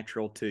pretty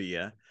natural to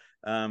you.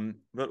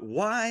 But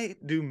why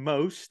do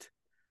most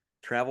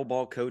travel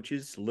ball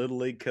coaches, little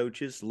league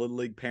coaches, little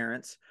league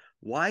parents,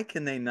 why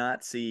can they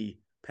not see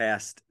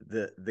past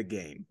the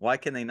game? Why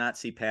can they not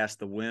see past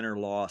the win or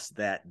loss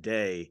that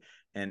day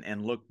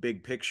and look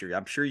big picture?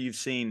 I'm sure you've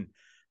seen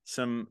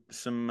some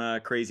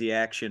crazy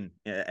action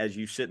as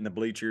you sit in the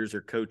bleachers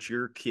or coach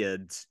your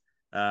kids.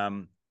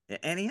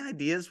 Any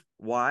ideas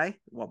why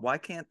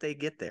can't they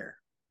get there?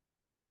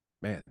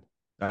 Man,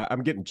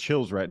 I'm getting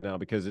chills right now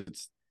because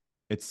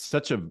it's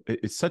such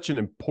an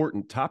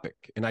important topic,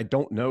 and I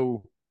don't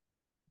know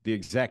the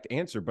exact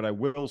answer, but I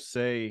will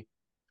say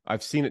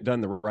I've seen it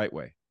done the right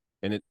way,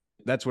 and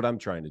that's what I'm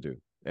trying to do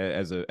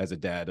as a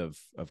dad of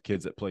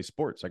kids that play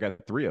sports. I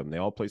got 3 of them; they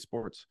all play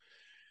sports.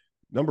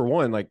 Number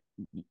one, like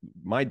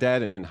my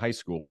dad in high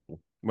school,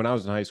 when I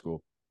was in high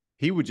school,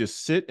 he would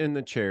just sit in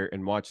the chair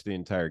and watch the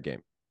entire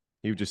game.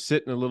 He would just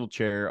sit in a little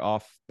chair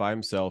off by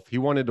himself. He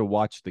wanted to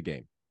watch the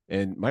game.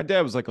 And my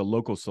dad was like a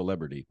local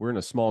celebrity. We're in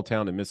a small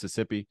town in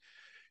Mississippi,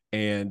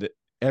 and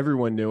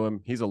everyone knew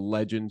him. He's a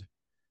legend.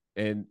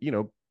 And,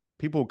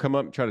 people would come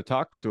up and try to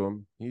talk to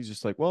him. He's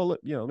just like, well,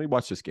 let me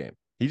watch this game.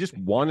 He just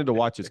wanted to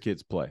watch his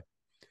kids play.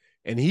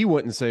 And he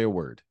wouldn't say a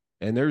word.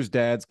 And there's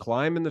dads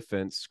climbing the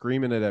fence,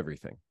 screaming at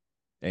everything.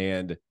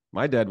 And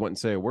my dad wouldn't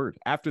say a word.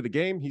 After the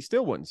game, he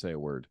still wouldn't say a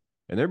word.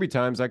 And there'd be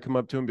times I come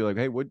up to him and be like,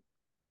 hey,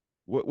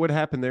 what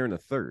happened there in the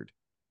third?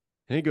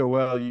 And he'd go,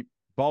 well,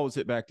 ball was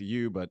hit back to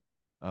you, but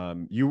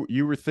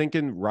you were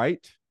thinking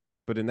right.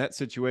 But in that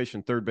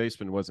situation, third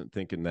baseman wasn't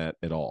thinking that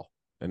at all.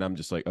 And I'm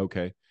just like,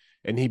 okay.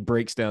 And he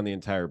breaks down the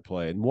entire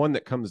play. And one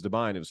that comes to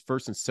mind, it was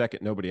first and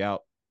second, nobody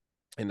out.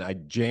 And I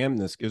jammed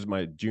this. It was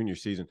my junior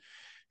season.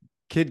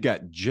 Kid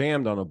got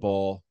jammed on a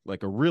ball,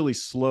 like a really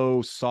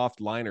slow,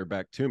 soft liner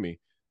back to me.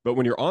 But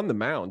when you're on the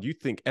mound, you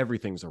think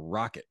everything's a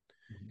rocket.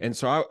 Mm-hmm. And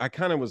so I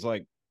kind of was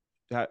like,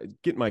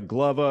 getting my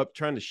glove up,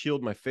 trying to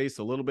shield my face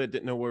a little bit,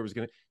 didn't know where it was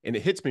going to, and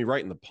it hits me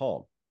right in the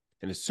palm.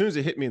 And as soon as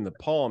it hit me in the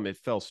palm, it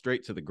fell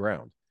straight to the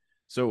ground.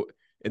 So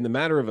in the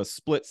matter of a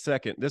split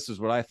second, this is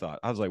what I thought.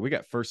 I was like, we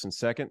got first and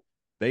second.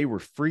 They were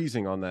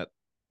freezing on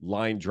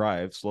line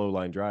drive, slow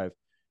line drive.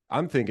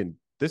 I'm thinking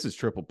this is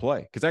triple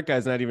play because that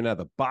guy's not even out of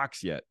the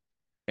box yet.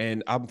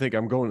 And I'm thinking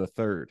I'm going to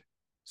third.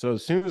 So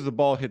as soon as the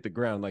ball hit the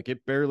ground, like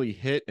it barely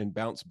hit and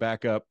bounced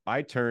back up,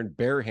 I turned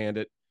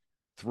barehanded,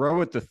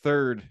 throw it to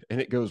third,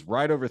 and it goes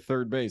right over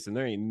third base, and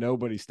there ain't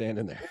nobody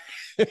standing there.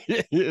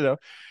 You know,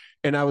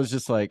 and I was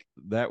just like,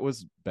 that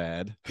was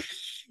bad.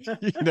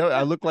 You know,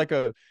 I looked like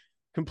a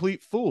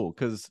complete fool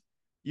because,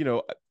 you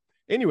know,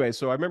 anyway,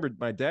 so I remembered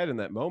my dad in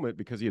that moment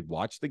because he had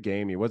watched the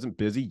game. He wasn't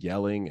busy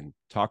yelling and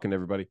talking to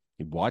everybody.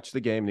 He watched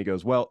the game and he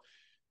goes, well,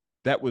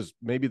 that was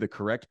maybe the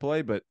correct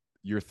play, but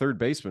your third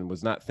baseman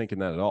was not thinking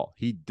that at all.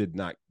 He did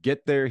not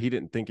get there. He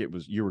didn't think it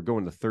was you were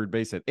going to third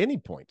base at any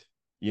point,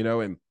 you know,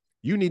 and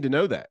you need to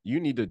know that. You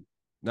need to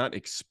not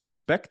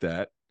expect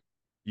that,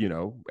 you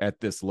know,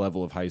 at this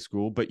level of high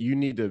school, but you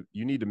need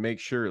to make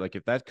sure, like,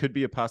 if that could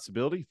be a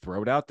possibility,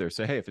 throw it out there.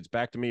 Say, hey, if it's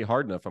back to me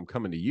hard enough, I'm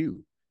coming to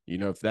you, you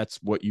know, if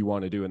that's what you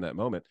want to do in that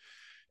moment.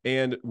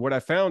 And what I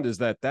found is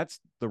that that's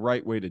the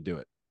right way to do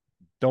it.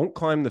 Don't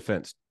climb the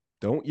fence.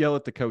 Don't yell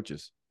at the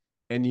coaches.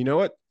 And you know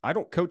what? I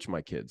don't coach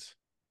my kids.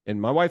 And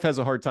my wife has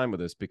a hard time with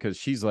this because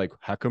she's like,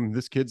 how come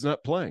this kid's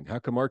not playing? How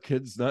come our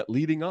kid's not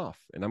leading off?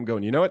 And I'm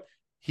going, you know what?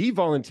 He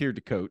volunteered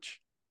to coach.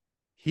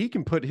 He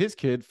can put his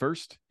kid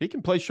first. He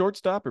can play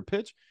shortstop or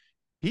pitch.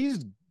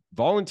 He's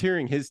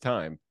volunteering his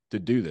time to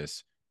do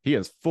this. He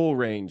has full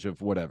range of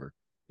whatever.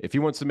 If he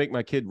wants to make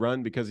my kid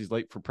run because he's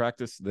late for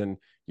practice, then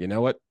you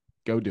know what?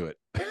 Go do it.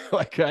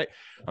 Like,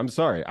 I'm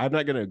sorry. I'm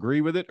not going to agree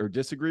with it or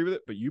disagree with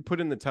it, but you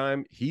put in the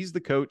time. He's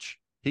the coach.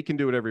 He can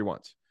do whatever he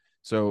wants.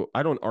 So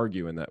I don't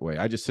argue in that way.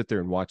 I just sit there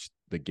and watch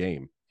the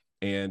game.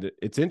 And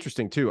it's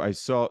interesting too.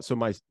 So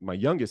my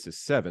youngest is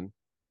 7,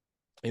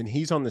 and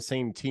he's on the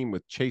same team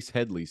with Chase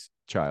Headley's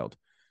child.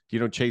 Do you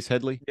know Chase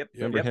Headley? Yep.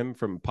 Remember him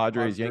from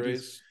Padres,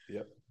 Yankees?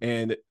 Yep.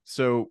 And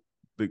so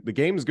the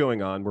game's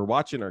going on. We're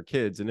watching our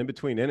kids, and in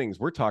between innings,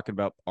 we're talking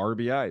about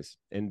RBIs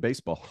in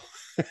baseball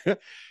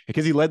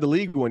because he led the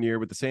league one year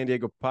with the San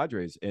Diego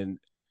Padres. And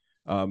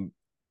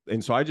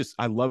so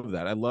I love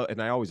that.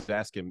 And I always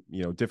ask him,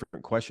 you know,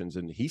 different questions.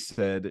 And he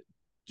said,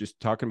 just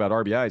talking about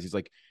RBIs, he's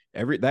like,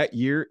 every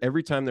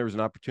time there was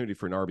an opportunity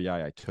for an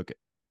RBI,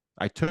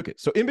 I took it.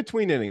 So in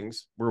between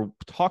innings, we're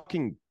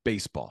talking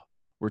baseball.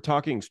 We're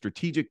talking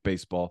strategic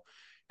baseball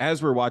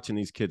as we're watching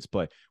these kids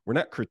play. We're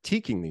not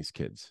critiquing these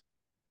kids.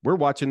 We're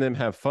watching them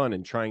have fun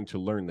and trying to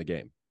learn the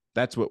game.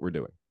 That's what we're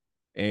doing.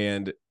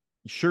 And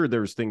sure,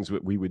 there's things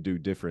that we would do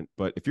different.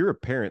 But if you're a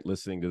parent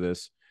listening to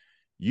this,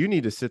 you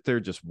need to sit there,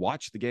 just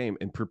watch the game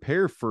and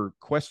prepare for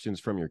questions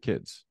from your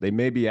kids. They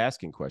may be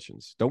asking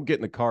questions. Don't get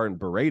in the car and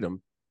berate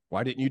them.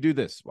 Why didn't you do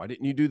this? Why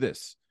didn't you do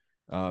this?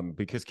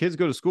 Because kids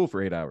go to school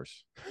for 8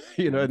 hours,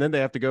 you know, and then they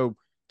have to go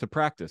to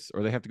practice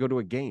or they have to go to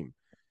a game.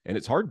 And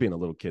it's hard being a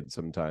little kid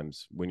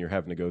sometimes when you're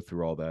having to go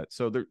through all that.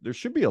 So there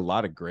should be a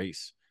lot of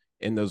grace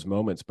in those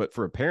moments. But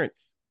for a parent,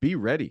 be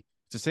ready.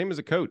 It's the same as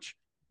a coach.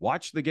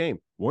 Watch the game.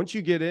 Once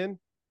you get in,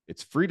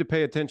 it's free to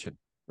pay attention,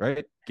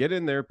 right? Get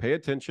in there, pay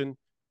attention,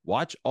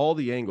 watch all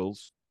the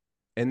angles.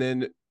 And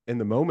then in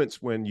the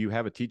moments when you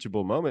have a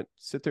teachable moment,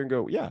 sit there and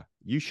go, yeah,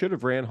 you should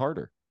have ran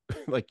harder.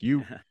 Like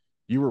you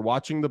were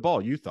watching the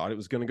ball. You thought it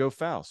was going to go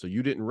foul. So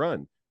you didn't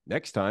run.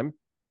 Next time,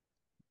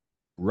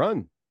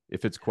 run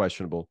if it's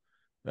questionable.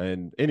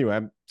 And anyway,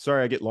 I'm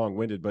sorry I get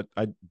long-winded, but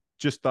I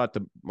just thought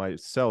to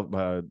myself,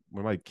 when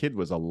my kid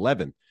was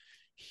 11,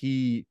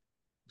 he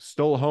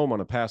stole home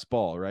on a pass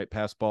ball, right?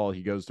 Pass ball,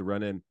 he goes to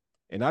run in.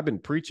 And I've been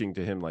preaching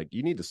to him, like,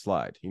 you need to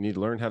slide. You need to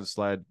learn how to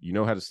slide. You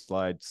know how to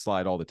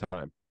slide all the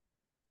time.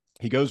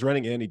 He goes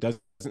running in. He doesn't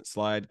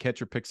slide.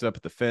 Catcher picks it up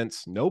at the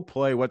fence. No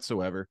play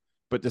whatsoever,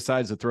 but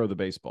decides to throw the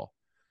baseball.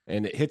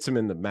 And it hits him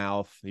in the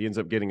mouth. He ends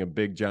up getting a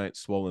big, giant,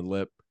 swollen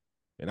lip.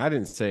 And I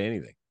didn't say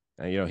anything.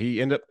 And, you know,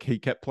 he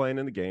kept playing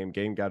in the game.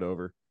 Game got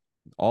over.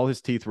 All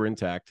his teeth were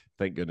intact.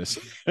 Thank goodness.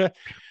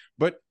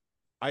 But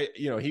I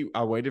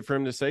waited for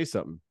him to say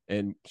something.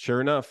 And sure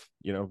enough,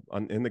 you know,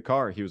 in the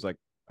car, he was like,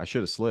 I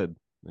should have slid.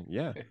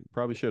 Yeah,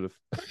 probably should have.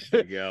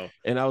 There you go.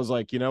 And I was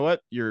like, you know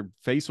what? Your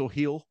face will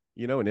heal,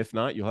 you know, and if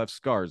not, you'll have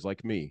scars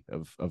like me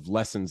of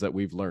lessons that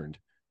we've learned.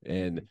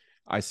 And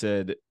I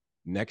said,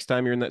 next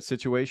time you're in that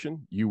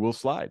situation, you will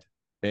slide.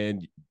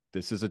 And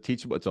this is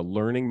it's a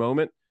learning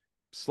moment.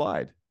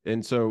 Slide.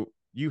 And so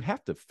you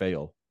have to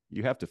fail.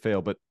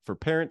 But for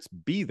parents,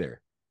 be there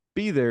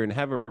and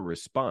have a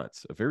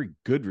response, a very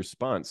good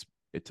response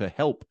to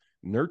help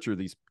nurture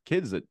these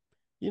kids that,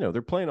 you know,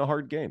 they're playing a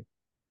hard game.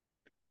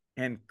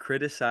 And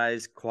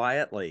criticize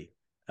quietly,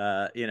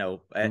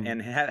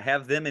 and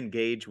have them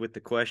engage with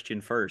the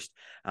question first.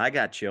 I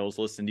got chills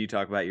listening to you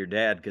talk about your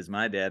dad because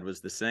my dad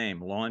was the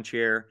same. Lawn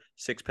chair,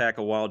 6-pack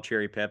of Wild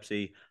Cherry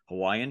Pepsi,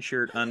 Hawaiian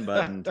shirt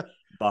unbuttoned,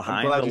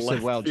 behind the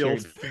left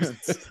field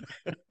fence.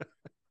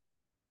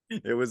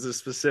 It was a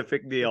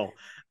specific deal,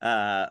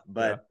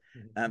 but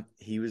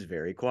he was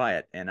very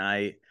quiet. And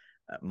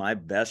my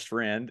best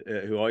friend,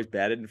 who always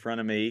batted in front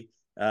of me,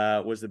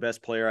 was the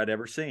best player I'd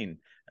ever seen.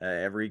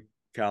 Every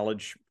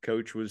college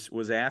coach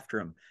was after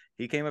him.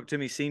 He came up to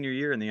me senior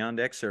year in the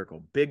on-deck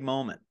circle. Big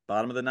moment,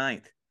 bottom of the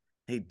 9th.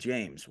 "Hey,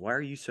 James, why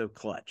are you so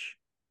clutch?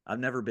 I've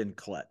never been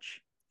clutch."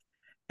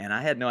 And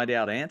I had no idea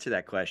how to answer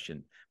that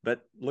question.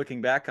 But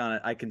looking back on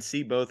it, I can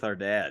see both our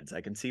dads. I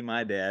can see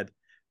my dad,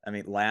 I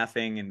mean,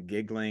 laughing and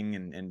giggling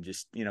and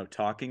just,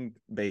 talking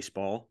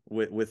baseball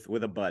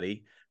with a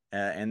buddy.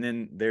 And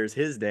then there's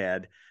his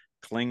dad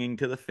clinging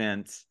to the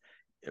fence,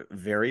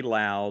 very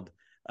loud,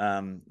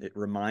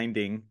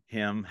 reminding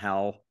him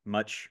how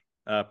much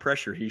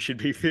pressure he should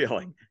be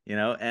feeling,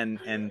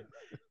 and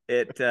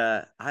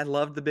I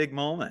loved the big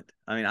moment.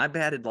 I mean, I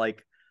batted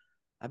like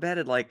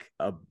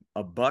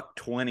a buck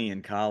 20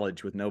 in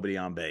college with nobody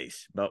on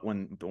base. But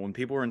when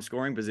people were in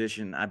scoring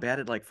position, I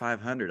batted like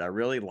 500. I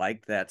really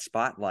liked that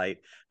spotlight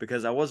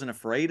because I wasn't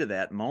afraid of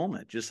that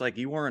moment, just like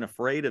you weren't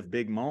afraid of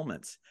big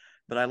moments.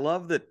 But I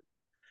love that.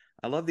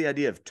 I love the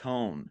idea of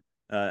tone.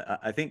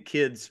 I think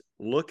kids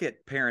look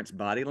at parents'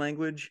 body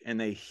language and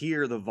they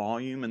hear the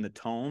volume and the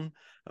tone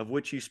of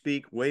which you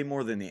speak way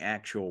more than the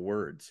actual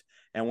words.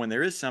 And when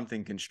there is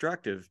something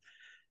constructive,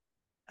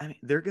 I mean,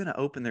 they're going to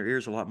open their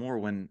ears a lot more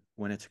when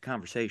it's a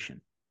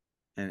conversation,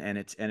 and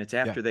it's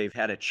Yeah. after they've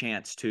had a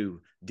chance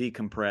to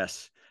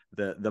decompress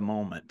the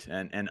moment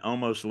and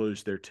almost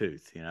lose their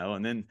tooth,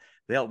 and then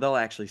they'll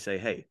actually say,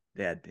 "Hey,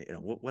 Dad,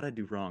 what I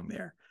do wrong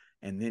there?"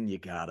 And then you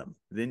got them.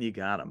 Then you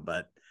got them.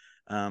 But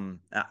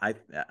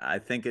I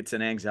think it's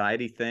an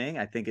anxiety thing.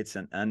 I think it's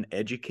an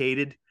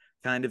uneducated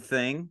kind of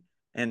thing,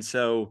 and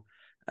so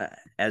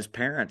as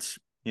parents,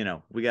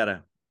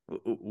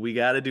 we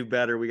gotta do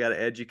better. We gotta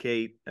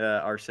educate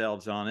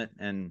ourselves on it.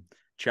 And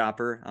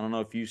Chopper, I don't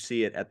know if you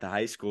see it at the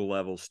high school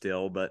level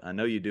still, but I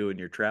know you do in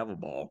your travel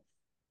ball.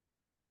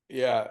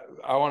 Yeah,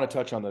 I want to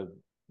touch on the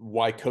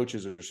why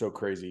coaches are so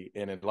crazy,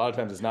 and a lot of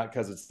times it's not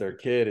because it's their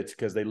kid; it's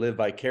because they live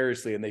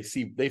vicariously and they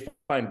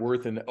find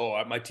worth in,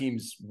 oh, my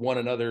team's won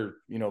another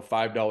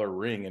 $5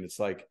 ring, and it's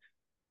like,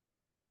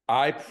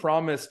 I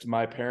promised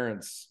my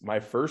parents my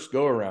first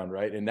go around,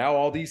 right? And now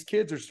all these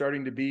kids are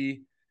starting to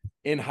be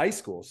in high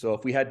school. So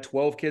if we had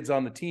 12 kids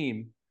on the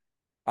team,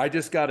 I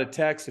just got a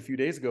text a few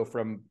days ago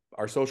from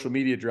our social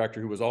media director,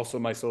 who was also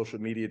my social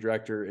media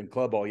director in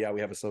club ball. Yeah, we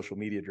have a social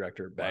media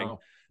director. Bang. Wow.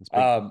 It's big,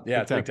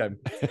 Yeah, it's big time.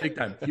 Big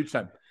time. Huge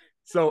time.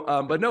 So,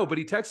 but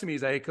he texted me.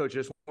 He's like, "Hey, coach, I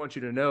just want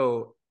you to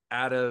know,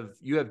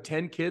 you have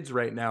 10 kids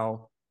right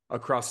now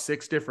across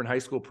 6 different high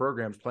school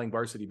programs playing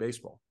varsity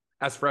baseball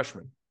as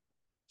freshmen."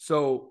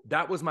 So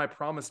that was my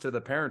promise to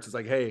the parents. It's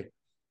like, hey,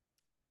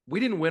 we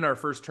didn't win our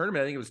first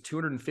tournament. I think it was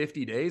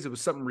 250 days. It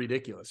was something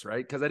ridiculous,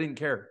 right? Because I didn't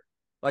care.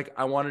 Like,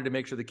 I wanted to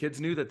make sure the kids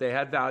knew that they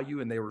had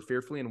value and they were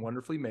fearfully and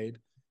wonderfully made.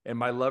 And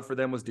my love for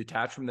them was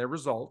detached from their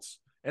results.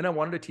 And I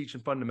wanted to teach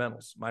them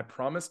fundamentals. My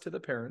promise to the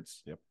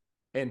parents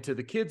and to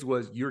the kids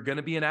was, you're going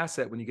to be an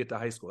asset when you get to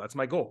high school. That's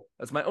my goal.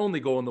 That's my only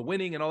goal. And the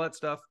winning and all that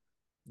stuff,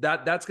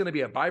 that's going to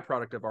be a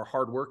byproduct of our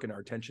hard work and our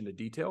attention to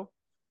detail.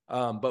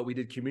 But we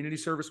did community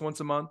service once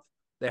a month.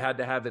 They had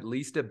to have at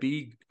least a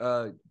B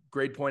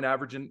grade point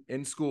average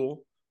in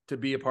school to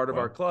be a part of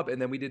our club.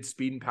 And then we did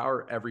speed and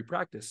power every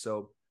practice.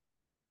 So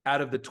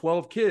out of the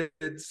 12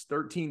 kids,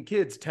 13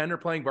 kids, 10 are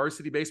playing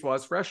varsity baseball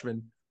as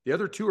freshmen. The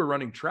other 2 are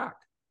running track,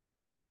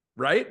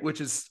 right?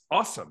 Which is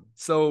awesome.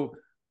 So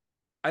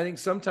I think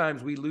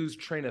sometimes we lose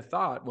train of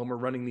thought when we're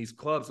running these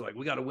clubs. Like,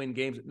 we got to win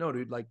games. No,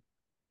 dude, like,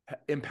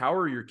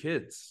 empower your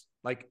kids.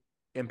 Like,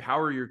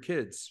 empower your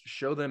kids.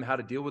 Show them how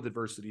to deal with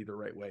adversity the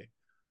right way.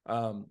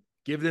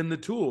 Give them the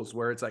tools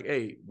where it's like,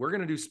 hey, we're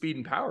going to do speed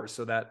and power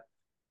so that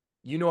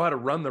you know how to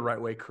run the right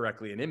way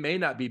correctly. And it may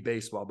not be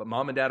baseball, but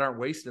mom and dad aren't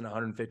wasting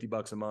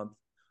 $150 a month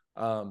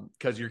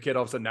because your kid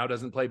all of a sudden now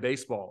doesn't play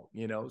baseball,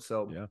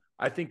 So yeah.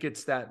 I think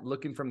it's that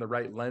looking from the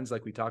right lens,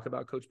 like we talk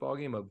about, Coach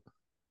Ballgame, of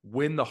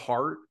win the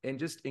heart and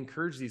just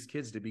encourage these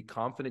kids to be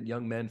confident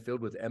young men filled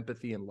with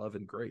empathy and love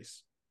and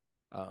grace.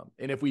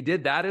 And if we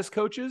did that as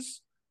coaches,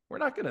 we're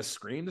not going to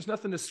scream. There's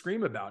nothing to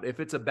scream about. If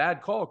it's a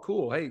bad call,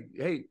 cool.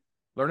 Hey,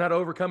 learn how to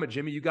overcome it,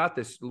 Jimmy. You got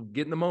this.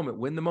 Get in the moment.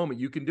 Win the moment.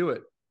 You can do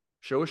it.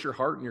 Show us your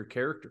heart and your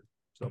character.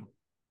 So,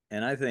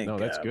 and I think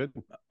that's good.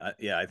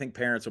 I think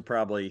parents will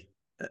probably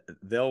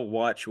they'll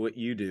watch what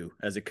you do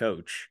as a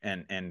coach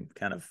and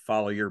kind of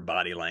follow your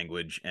body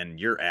language and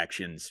your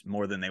actions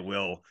more than they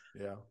will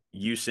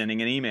you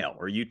sending an email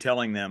or you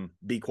telling them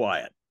be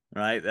quiet.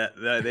 Right?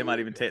 That they might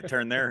even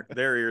turn their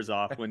ears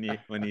off when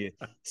you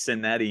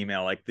send that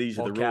email. Like, these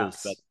are the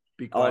rules.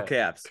 But all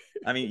caps.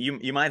 I mean,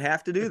 you might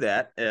have to do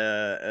that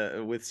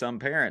with some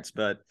parents,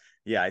 but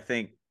yeah, I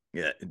think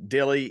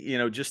Dilly,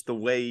 just the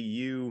way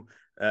you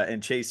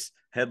and Chase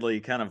Headley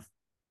kind of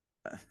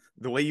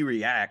the way you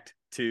react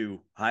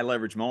to high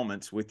leverage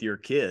moments with your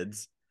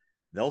kids,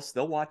 they'll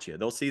watch you.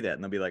 They'll see that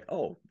and they'll be like,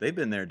 oh, they've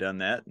been there, done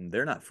that, and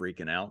they're not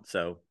freaking out.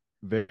 So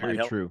very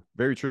true.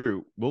 Very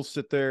true. We'll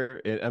sit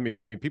there. And, I mean,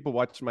 people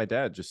watch my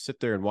dad just sit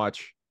there and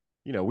watch.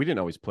 We didn't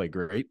always play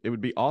great. It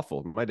would be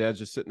awful. My dad's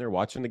just sitting there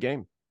watching the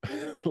game,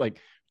 like,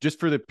 just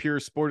for the pure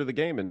sport of the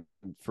game and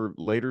for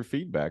later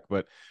feedback.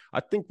 But I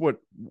think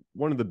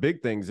one of the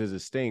big things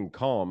is staying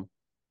calm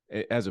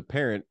as a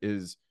parent.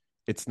 Is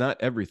it's not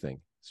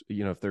everything.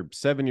 If they're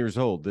 7 years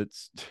old,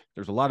 there's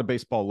a lot of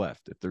baseball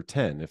left. If they're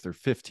 10, if they're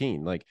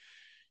 15, like,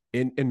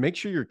 and make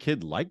sure your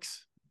kid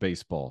likes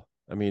baseball.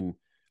 I mean,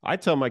 I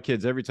tell my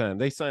kids every time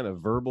they sign a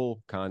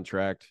verbal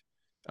contract.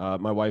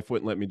 My wife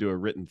wouldn't let me do a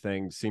written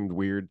thing. Seemed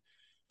weird.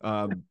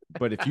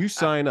 But if you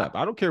sign up,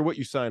 I don't care what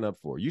you sign up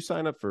for. You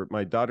sign up for,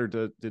 my daughter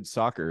did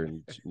soccer,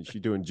 and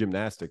she's doing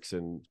gymnastics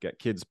and got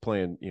kids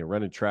playing,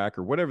 running track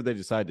or whatever they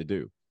decide to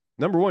do.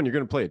 Number one, you're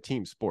going to play a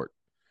team sport.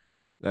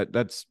 You're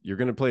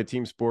going to play a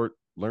team sport,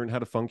 learn how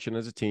to function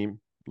as a team,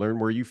 learn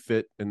where you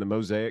fit in the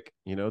mosaic,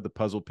 the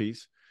puzzle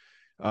piece.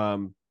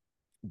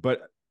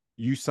 But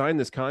you sign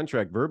this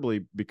contract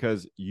verbally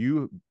because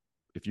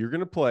if you're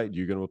going to play,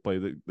 you're going to play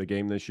the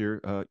game this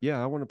year.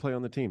 Yeah, I want to play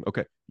on the team.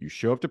 Okay. You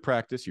show up to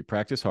practice, you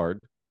practice hard,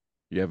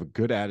 you have a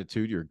good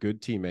attitude, you're a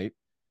good teammate,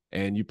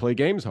 and you play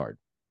games hard.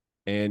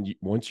 And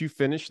once you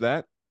finish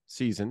that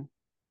season,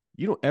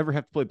 you don't ever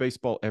have to play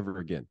baseball ever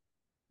again.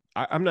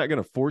 I'm not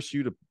going to force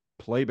you to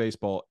play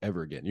baseball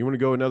ever again. You want to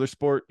go another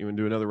sport, you want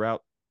to do another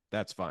route,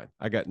 that's fine.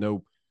 I got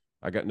no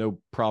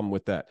problem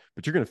with that.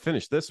 But you're going to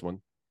finish this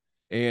one.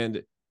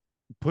 And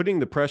putting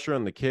the pressure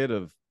on the kid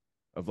of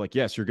like,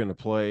 yes, you're going to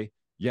play.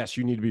 Yes,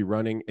 you need to be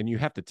running. And you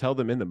have to tell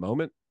them in the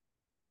moment,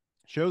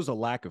 shows a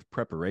lack of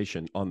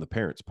preparation on the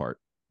parents' part,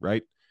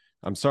 right?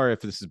 I'm sorry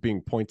if this is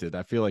being pointed.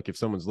 I feel like if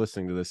someone's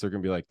listening to this, they're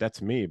going to be like,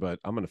 that's me, but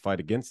I'm going to fight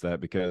against that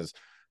because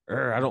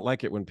I don't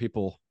like it when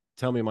people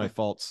tell me my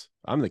faults.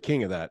 I'm the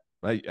king of that.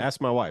 I ask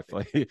my wife,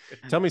 like,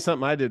 tell me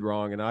something I did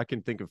wrong, and I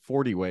can think of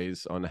 40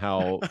 ways on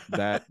how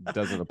that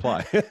doesn't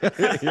apply.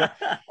 Yeah.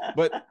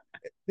 But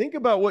think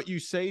about what you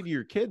say to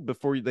your kid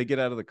before they get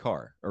out of the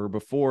car or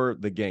before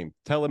the game.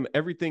 Tell them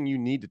everything you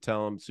need to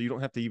tell them so you don't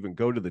have to even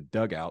go to the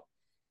dugout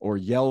or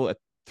yell at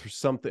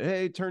something.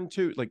 Hey, turn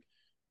two. Like,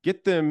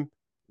 get them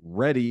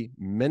ready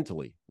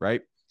mentally,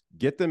 right?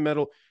 Get them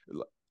mental.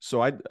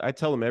 So I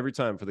tell them every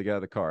time for the guy out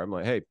of the car, I'm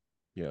like, hey,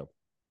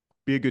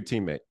 be a good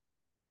teammate.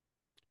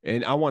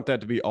 And I want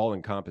that to be all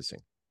encompassing.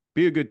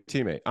 Be a good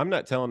teammate. I'm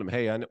not telling them,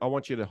 hey, I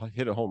want you to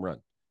hit a home run.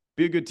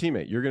 Be a good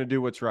teammate. You're going to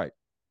do what's right.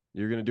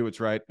 You're going to do what's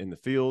right in the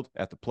field,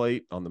 at the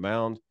plate, on the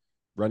mound,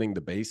 running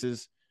the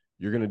bases.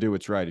 You're going to do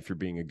what's right if you're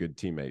being a good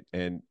teammate.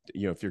 And,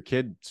 if your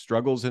kid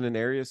struggles in an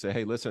area, say,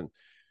 hey, listen,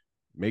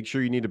 make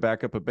sure you need to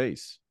back up a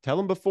base. Tell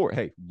them before,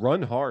 hey,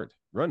 run hard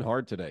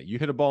today. You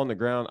hit a ball on the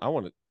ground. I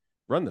want to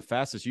run the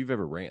fastest you've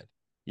ever ran.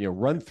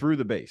 Run through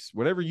the base,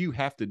 whatever you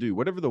have to do,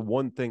 whatever the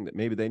one thing that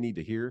maybe they need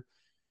to hear.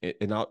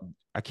 And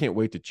I can't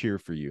wait to cheer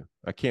for you.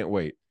 I can't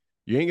wait.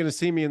 You ain't going to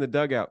see me in the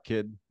dugout,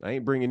 kid. I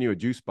ain't bringing you a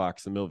juice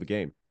box in the middle of the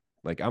game.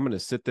 Like, I'm going to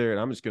sit there and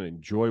I'm just going to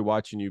enjoy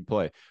watching you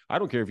play. I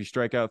don't care if you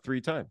strike out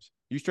 3 times.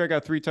 You strike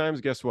out 3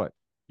 times, guess what?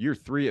 You're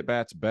 3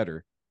 at-bats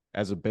better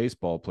as a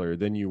baseball player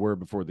than you were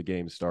before the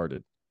game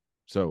started.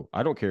 So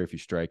I don't care if you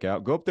strike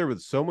out. Go up there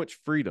with so much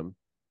freedom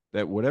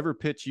that whatever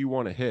pitch you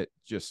want to hit,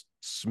 just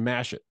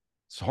smash it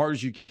as hard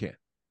as you can.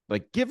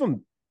 Like, give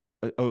them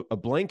a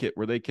blanket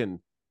where they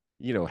can,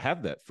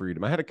 have that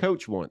freedom. I had a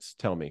coach once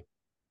tell me,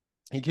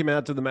 he came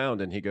out to the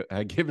mound and he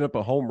had given up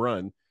a home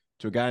run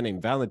to a guy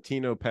named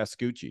Valentino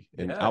Pascucci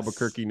in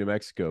Albuquerque, New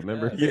Mexico.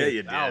 Remember? Yeah,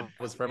 you did. Val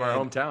was from our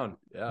hometown.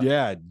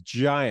 Yeah,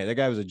 giant. That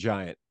guy was a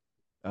giant.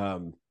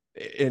 And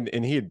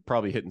he had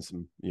probably hit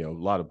some, a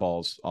lot of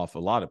balls off a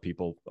lot of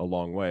people a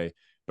long way.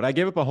 But I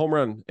gave up a home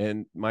run,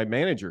 and my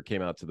manager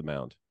came out to the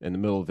mound in the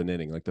middle of an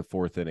inning, like the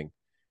 4th inning.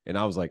 And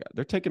I was like,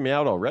 they're taking me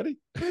out already?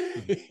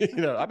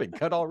 I've been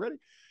cut already.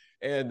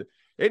 And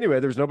anyway,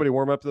 there's nobody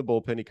warm up to the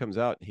bullpen. He comes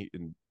out,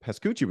 and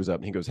Pascucci was up,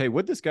 and he goes, hey,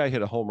 would this guy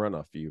hit a home run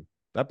off of you?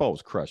 That ball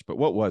was crushed, but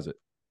what was it?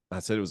 I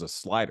said it was a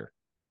slider.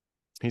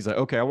 He's like,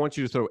 okay, I want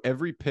you to throw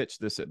every pitch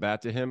this at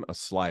bat to him a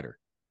slider.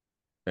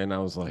 And I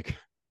was like,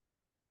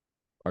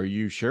 are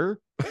you sure?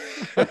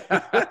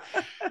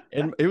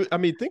 And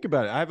think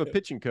about it. I have a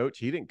pitching coach.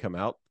 He didn't come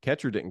out.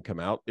 Catcher didn't come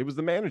out. It was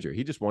the manager.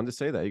 He just wanted to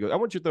say that. He goes, I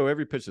want you to throw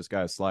every pitch this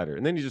guy a slider.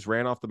 And then he just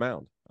ran off the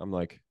mound. I'm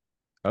like,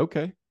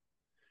 okay.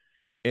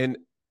 And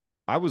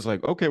I was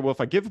like, okay, well, if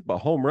I give up a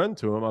home run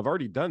to him, I've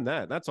already done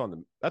that. That's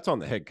on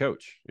the head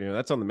coach.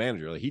 That's on the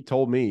manager. Like, he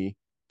told me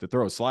to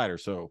throw a slider.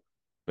 So,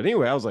 but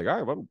anyway, I was like, all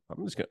right, well,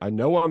 I'm just gonna. I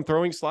know I'm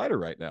throwing slider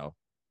right now.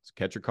 So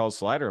catcher calls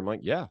slider. I'm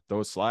like, yeah,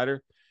 throw a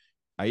slider.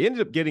 I ended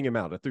up getting him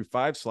out. I threw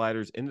 5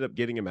 sliders. Ended up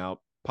getting him out.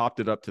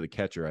 Popped it up to the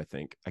catcher. I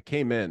think I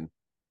came in,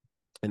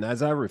 and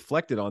as I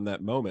reflected on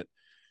that moment,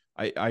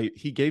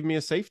 he gave me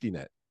a safety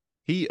net.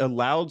 He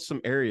allowed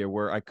some area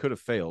where I could have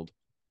failed,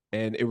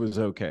 and it was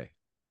okay.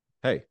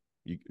 Hey.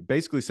 You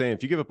basically saying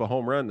if you give up a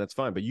home run, that's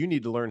fine, but you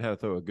need to learn how to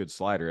throw a good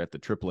slider at the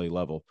AAA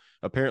level,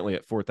 apparently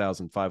at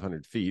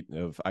 4,500 feet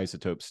of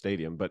Isotope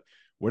Stadium. But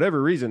whatever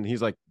reason,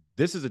 he's like,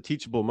 this is a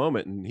teachable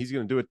moment, and he's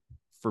going to do it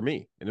for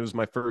me. And it was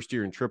my first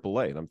year in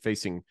AAA, and I'm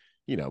facing,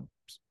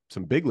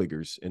 some big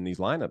leaguers in these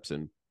lineups.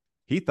 And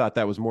he thought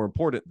that was more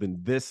important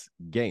than this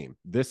game,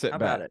 this at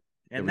bat. It?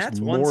 And that's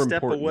one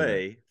step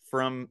away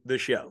from the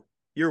show.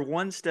 You're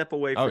one step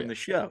away from the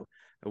show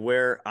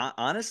where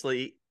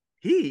honestly,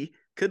 he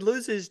could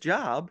lose his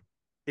job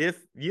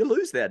if you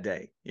lose that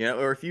day,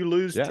 or if you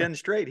lose 10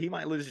 straight, he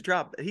might lose his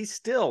job. He's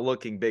still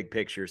looking big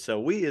picture. So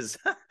we, as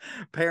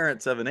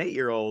parents of an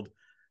 8-year-old,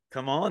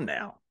 come on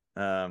now.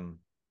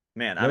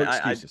 Man, No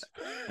excuses.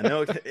 I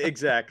know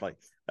exactly.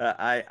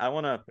 I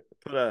want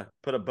to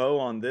put a bow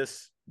on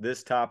this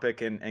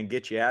topic and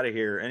get you out of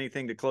here.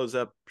 Anything to close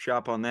up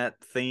shop on that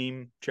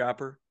theme,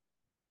 Chopper?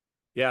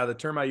 Yeah, the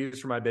term I use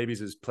for my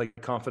babies is play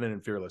confident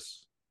and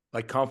fearless.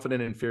 Like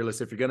confident and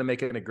fearless. If you're going to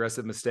make an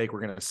aggressive mistake,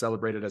 we're going to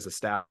celebrate it as a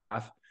staff.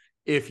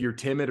 If you're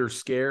timid or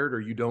scared or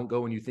you don't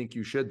go when you think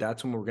you should,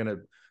 that's when we're going to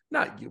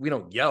we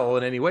don't yell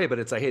in any way, but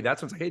it's like, hey,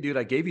 that's when it's like, hey, dude,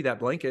 I gave you that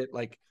blanket.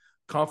 Like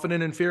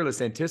confident and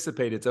fearless,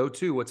 anticipate. It's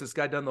 0-2. What's this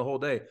guy done the whole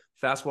day?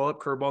 Fastball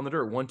up, curveball in the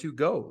dirt, 1-2,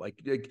 go.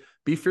 Like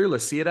be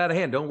fearless, see it out of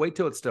hand. Don't wait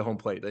till it's to home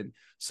plate. And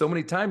so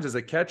many times as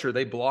a catcher,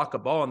 they block a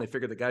ball and they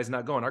figure the guy's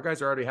not going. Our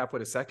guys are already halfway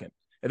to second.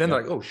 And then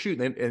they're like, oh,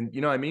 shoot. And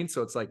you know what I mean?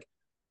 So it's like,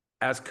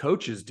 as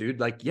coaches, dude,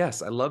 like,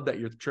 yes, I love that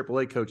your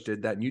AAA coach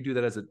did that. And you do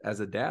that as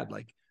a dad.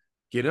 Like,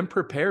 get them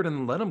prepared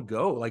and let them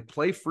go. Like,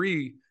 play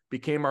free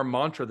became our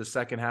mantra the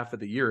second half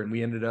of the year. And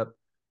we ended up,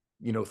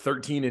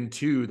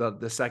 13-2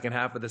 the second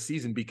half of the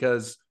season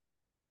because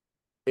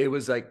it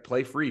was like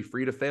play free,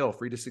 free to fail,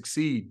 free to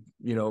succeed,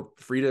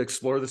 free to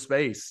explore the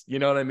space. You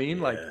know what I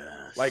mean?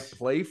 Yes. Like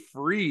play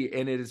free.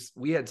 And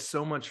we had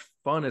so much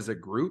fun as a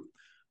group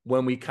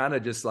when we kind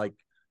of just like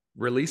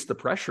release the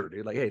pressure,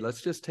 dude. Like, hey,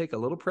 let's just take a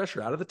little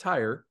pressure out of the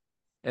tire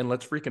and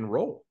let's freaking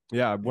roll.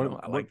 Yeah, I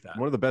like that.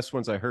 One of the best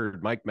ones I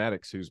heard, Mike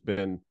Maddox, who's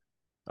been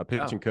a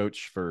pitching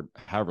coach for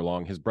however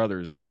long. His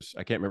brother's,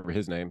 I can't remember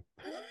his name.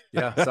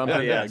 Yeah, something.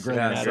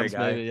 Great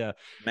guy. Yeah,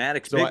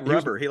 Maddox, so big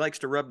rubber. He likes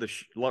to rub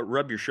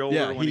your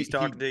shoulder when he's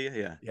talking to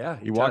you. Yeah.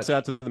 He walks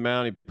out to the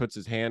mound. He puts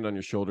his hand on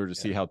your shoulder to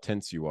see how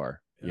tense you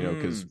are.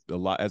 Because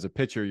as a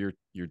pitcher,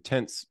 you're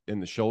tense in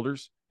the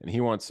shoulders, and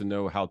he wants to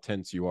know how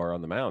tense you are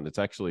on the mound. It's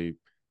actually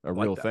a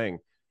real thing.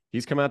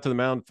 He's come out to the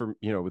mound for,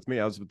 with me.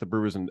 I was with the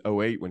Brewers in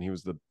 2008 when he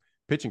was the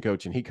pitching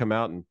coach, and he come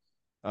out and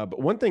but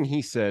one thing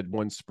he said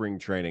one spring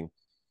training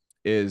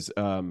is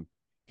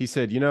he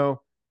said,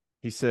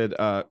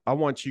 I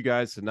want you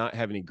guys to not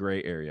have any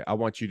gray area. I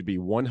want you to be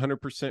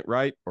 100%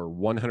 right or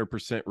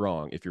 100%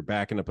 wrong. If you're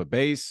backing up a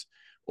base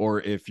or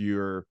if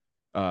you're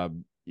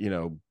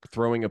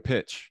throwing a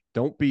pitch,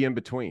 don't be in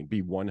between.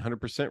 Be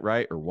 100%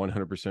 right or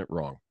 100%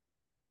 wrong.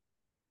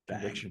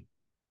 Conviction.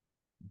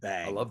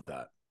 Bang. I love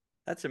that.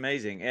 That's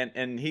amazing.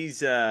 And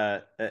he's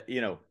obviously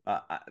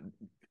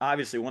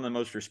one of the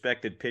most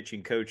respected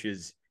pitching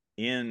coaches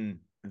in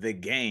the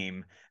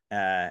game.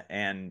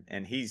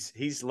 And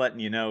he's letting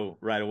you know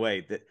right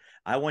away that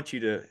I want you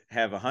to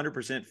have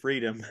 100%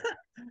 freedom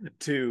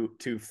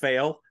to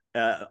fail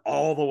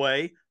all the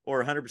way,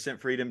 or 100%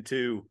 freedom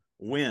to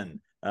win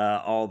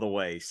all the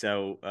way.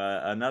 So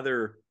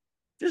another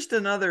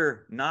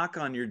knock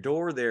on your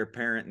door there,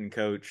 parent and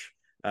coach.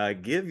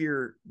 Give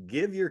your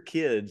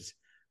kids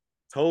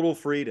total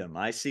freedom.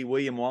 I see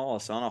William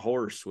Wallace on a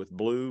horse with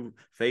blue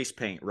face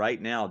paint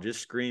right now, just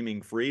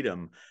screaming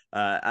freedom.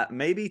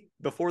 Maybe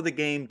before the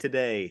game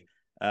today,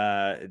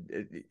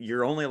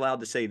 you're only allowed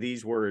to say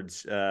these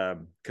words,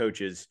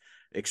 coaches: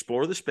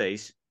 explore the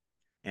space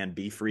and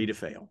be free to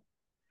fail.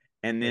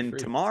 And then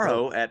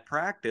tomorrow at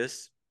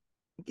practice,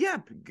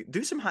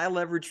 do some high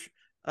leverage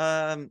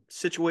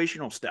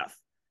situational stuff.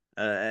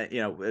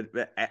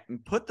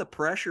 Put the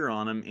pressure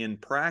on them in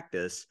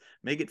practice,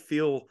 make it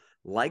feel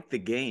like the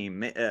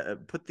game,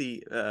 put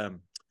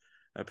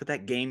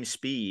that game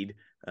speed,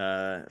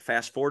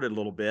 fast forward a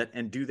little bit,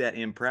 and do that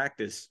in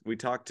practice. We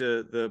talked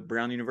to the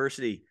Brown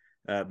University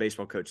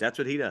baseball coach. That's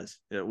what he does.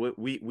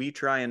 We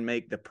try and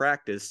make the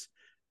practice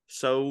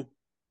so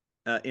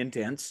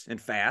intense and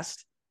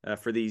fast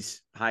for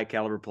these high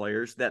caliber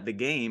players that the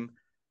game,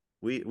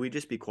 we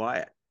just be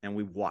quiet and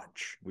we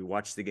watch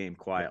the game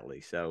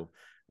quietly. So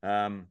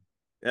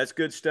that's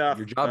good stuff.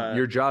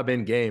 Your job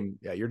in game.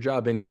 Yeah. Your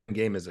job in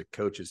game as a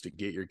coach is to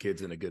get your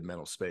kids in a good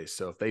mental space.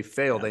 So if they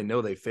fail, they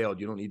know they failed.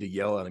 You don't need to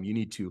yell at them. You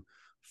need to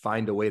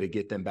find a way to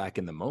get them back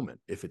in the moment.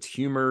 If it's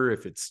humor,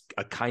 if it's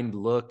a kind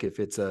look, if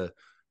it's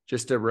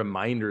just a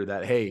reminder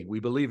that, hey, we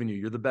believe in you.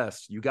 You're the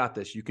best. You got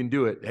this. You can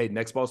do it. Hey,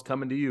 next ball's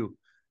coming to you.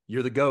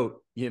 You're the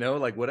GOAT,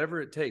 like whatever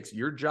it takes.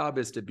 Your job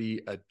is to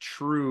be a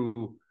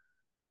true,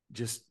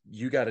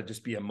 you got to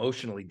just be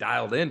emotionally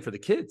dialed in for the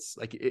kids.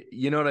 Like,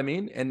 you know what I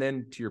mean? And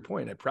then to your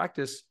point, at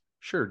practice,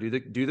 sure, do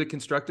the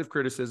constructive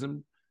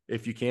criticism.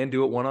 If you can,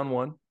 do it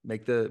one-on-one,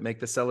 make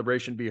the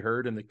celebration be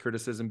heard and the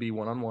criticism be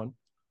one-on-one.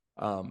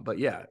 But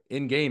yeah,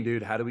 in game,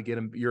 dude, how do we get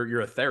them?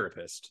 You're a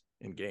therapist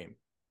in game.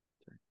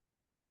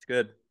 It's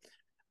good.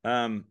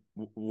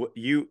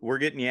 We're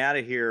getting you out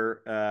of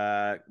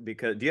here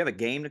because do you have a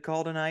game to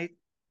call tonight?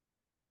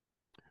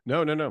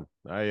 No.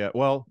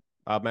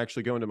 I'm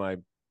actually going to my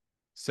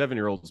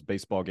 7-year-old's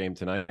baseball game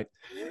tonight.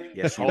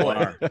 Yes, you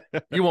are.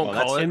 You won't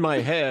call it. In my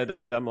head,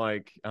 I'm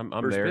like, I'm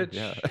First there. pitch.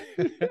 Yeah.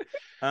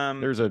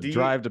 There's a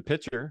drive to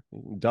pitcher,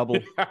 double,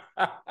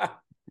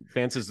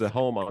 advances the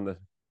home on the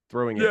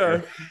throwing.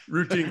 Yeah,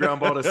 routine ground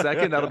ball to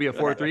second. That'll be a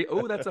 4-3.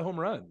 Oh, that's a home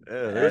run.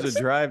 There's a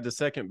drive to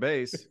second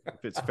base.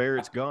 If it's fair,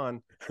 it's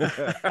gone. It's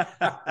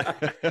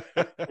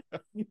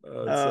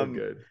so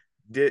good.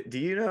 Do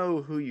you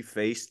know who you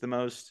faced the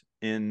most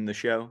in the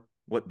show?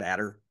 What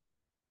batter?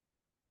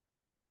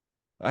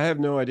 I have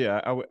no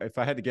idea. If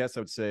I had to guess, I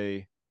would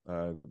say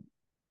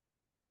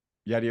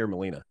Yadier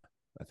Molina,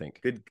 I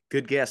think.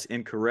 Good guess.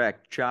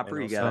 Incorrect. Chopper,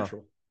 NL you got it.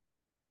 Central.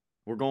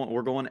 We're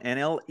going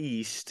NL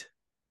East.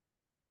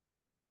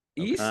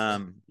 East?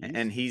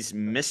 And he's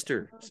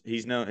Mr.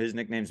 His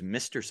nickname's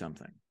Mr.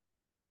 something.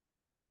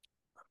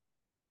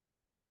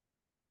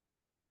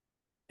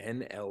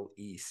 NL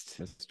East.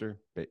 Mr.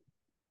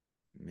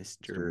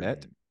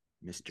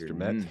 Mr.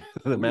 Met,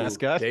 the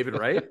mascot. David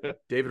Wright.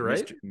 David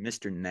Wright.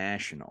 Mr.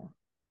 National.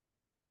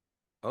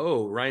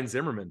 Oh, Ryan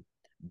Zimmerman.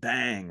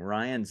 Bang,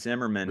 Ryan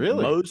Zimmerman.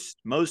 Really?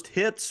 Most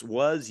hits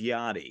was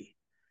Yachty.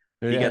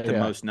 He got the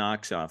most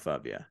knocks off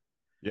of you.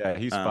 Yeah,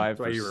 he's 5. That's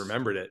why you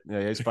remembered it.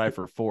 Yeah, he's 5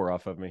 for 4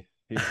 off of me.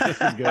 He's good.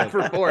 5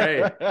 for 4.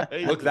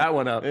 Hey, look that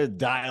one up. It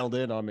dialed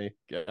in on me.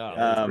 Yeah,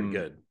 that's pretty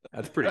good.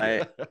 That's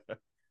pretty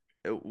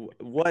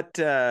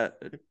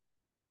good.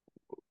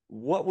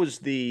 What was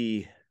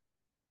the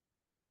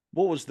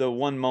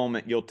one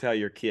moment you'll tell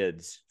your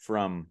kids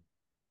from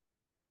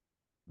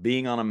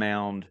being on a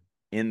mound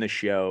in the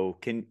show?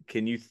 Can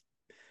you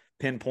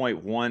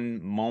pinpoint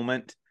one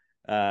moment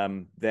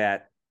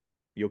that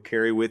you'll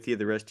carry with you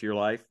the rest of your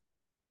life?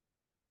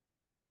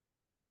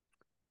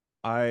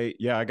 I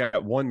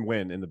got one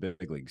win in the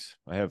big leagues.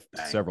 I have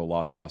several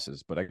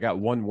losses, but I got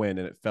one win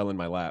and it fell in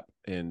my lap,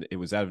 and it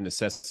was out of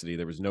necessity.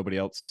 There was nobody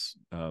else.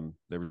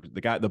 There was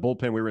the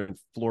bullpen. We were in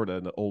Florida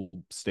in the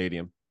old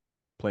stadium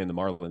playing the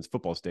Marlins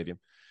football stadium.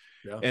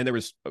 Yeah. And there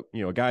was,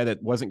 a guy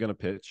that wasn't going to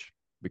pitch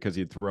because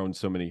he had thrown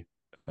so many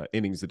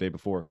innings the day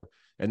before.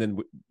 And then,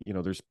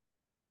 there's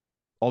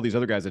all these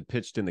other guys that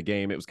pitched in the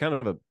game. It was kind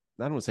of I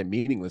don't want to say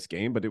meaningless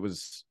game, but it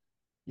was,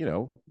 it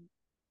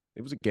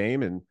was a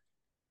game, and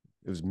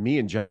it was me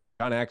and John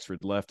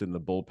Axford left in the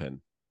bullpen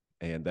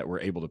and that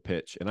were able to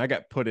pitch. And I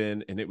got put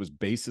in, and it was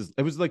bases.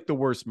 It was like the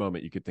worst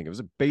moment you could think of. It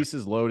was a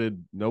bases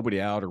loaded, nobody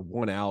out or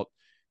one out,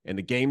 and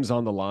the game's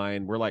on the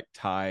line. We're like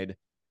tied.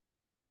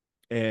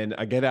 And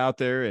I get out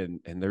there, and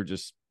they're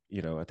just,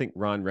 I think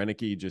Ron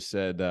Renicky just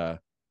said,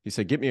 he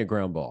said, "Get me a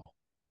ground ball."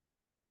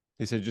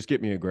 He said, "Just get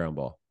me a ground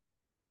ball."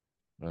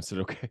 And I said,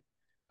 "Okay.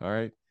 All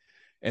right."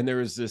 And there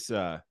was this,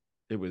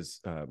 was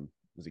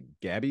it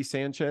Gabby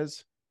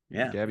Sanchez?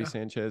 Yeah. Gabby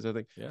Sanchez, I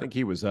think. Yeah. I think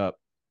he was up.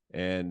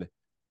 And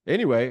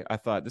anyway, I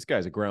thought this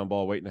guy's a ground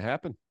ball waiting to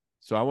happen.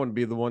 So I want to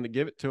be the one to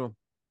give it to him.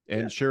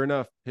 And sure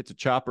enough, hits a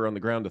chopper on the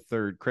ground to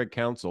third. Craig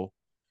Counsell,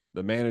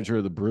 the manager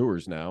of the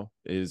Brewers now,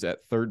 is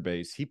at third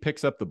base. He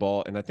picks up the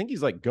ball, and I think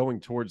he's like going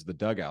towards the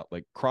dugout,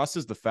 like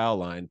crosses the foul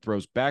line,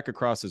 throws back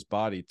across his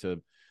body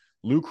to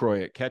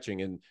Lucroy at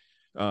catching.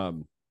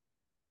 And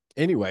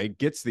anyway,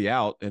 gets the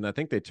out. And I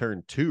think they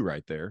turned 2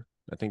 right there.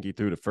 I think he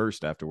threw to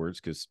first afterwards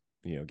because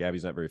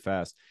Gabby's not very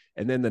fast.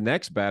 And then the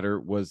next batter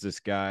was this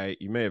guy.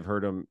 You may have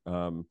heard him,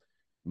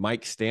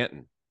 Mike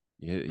Stanton.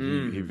 He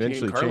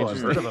eventually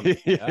changed. Heard of him.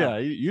 Yeah,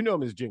 you know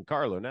him as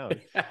Giancarlo now.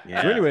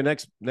 Yeah. So anyway,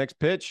 next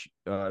pitch,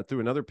 threw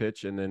another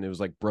pitch, and then it was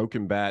like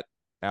broken bat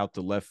out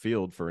to left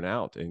field for an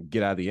out and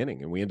get out of the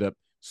inning. And we end up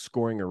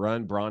scoring a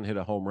run. Braun hit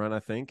a home run, I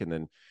think, and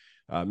then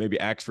maybe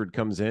Axford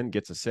comes in,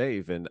 gets a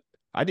save. And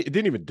it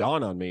didn't even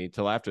dawn on me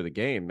till after the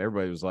game.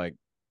 Everybody was like,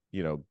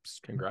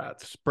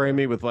 congrats, spray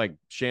me with like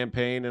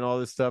champagne and all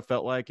this stuff.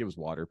 Felt like it was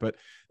water, but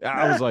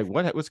I was like,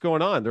 what's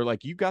going on? They're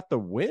like, you got the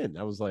win.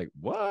 I was like,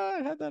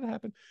 what? How'd that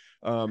happen?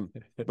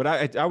 But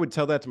I would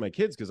tell that to my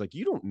kids, because like,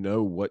 you don't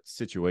know what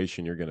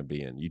situation you're going to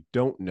be in. You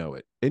don't know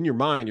it. In your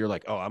mind, you're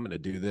like, oh, I'm going to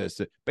do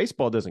this.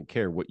 Baseball doesn't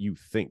care what you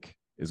think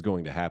is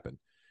going to happen.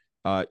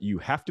 You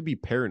have to be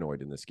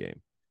paranoid in this game.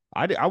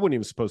 I wasn't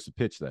even supposed to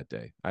pitch that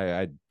day.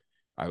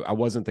 I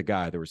wasn't the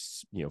guy. There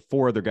was,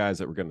 4 other guys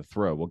that were going to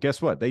throw. Well,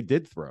 guess what? They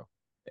did throw,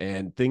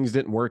 and things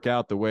didn't work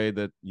out the way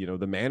that,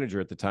 the manager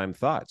at the time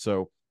thought.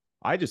 So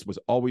I just was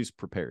always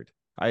prepared.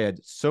 I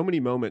had so many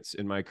moments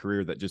in my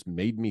career that just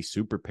made me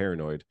super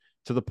paranoid,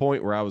 to the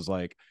point where I was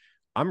like,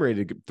 I'm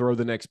ready to throw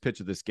the next pitch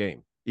of this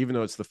game, even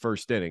though it's the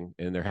first inning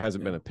and there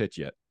hasn't been a pitch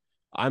yet.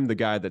 I'm the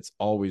guy that's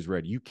always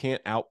ready. You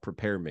can't out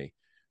prepare me.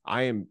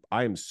 I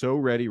am so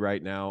ready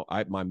right now.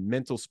 My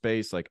mental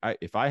space, like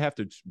if I have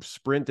to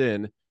sprint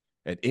in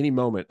at any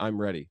moment, I'm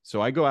ready.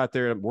 So I go out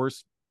there,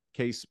 worst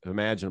case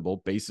imaginable,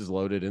 bases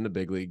loaded in the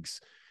big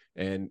leagues,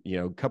 and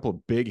a couple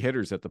of big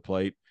hitters at the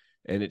plate,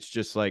 and it's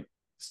just like,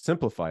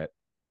 simplify it.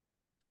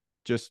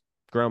 Just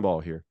ground ball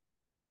here.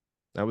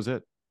 That was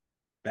it.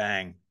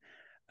 Bang.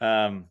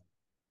 I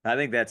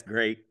think that's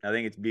great. I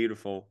think it's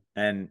beautiful,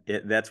 and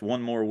that's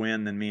one more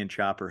win than me and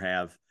Chopper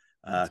have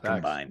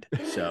combined.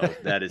 So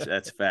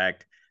that's a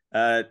fact.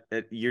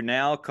 You're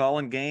now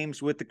calling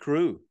games with the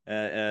crew,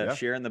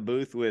 sharing the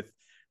booth with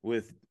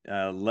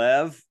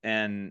Lev,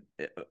 and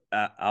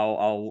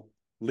I'll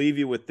leave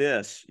you with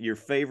this: your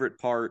favorite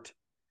part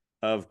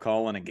of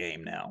calling a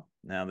game now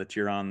that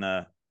you're on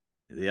the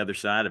other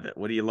side of it.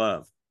 What do you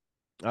love?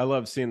 I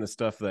love seeing the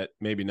stuff that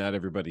maybe not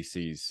everybody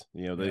sees.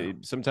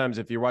 Sometimes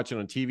if you're watching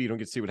on TV, you don't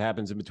get to see what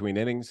happens in between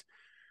innings.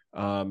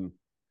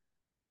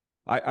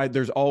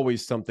 There's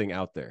always something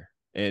out there,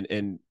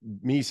 and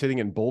me sitting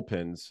in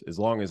bullpens, as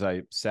long as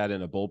I sat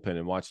in a bullpen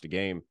and watched a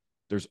game,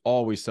 there's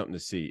always something to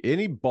see.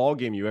 Any ball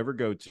game you ever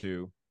go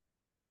to,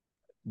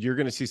 you're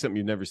going to see something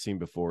you've never seen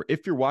before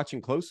if you're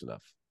watching close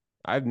enough.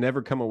 I've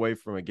never come away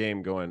from a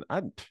game going,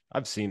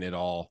 I've seen it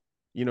all.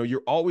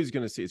 You're always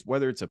going to see it's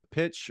whether it's a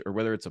pitch or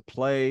whether it's a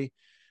play.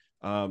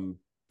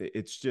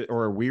 It's just,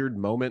 or a weird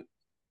moment.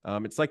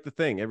 It's like the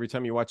thing. Every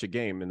time you watch a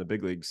game in the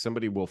big leagues,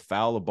 somebody will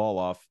foul a ball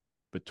off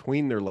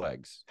between their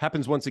legs.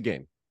 Happens once a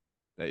game.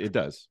 It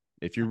does.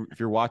 If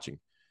you're watching.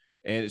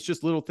 And it's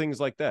just little things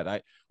like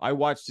that. I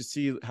watch to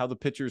see how the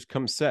pitchers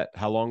come set,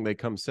 how long they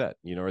come set.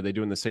 Are they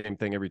doing the same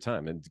thing every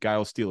time? And the guy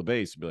will steal a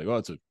base and be like, oh,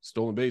 it's a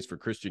stolen base for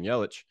Christian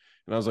Yelich.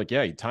 And I was like,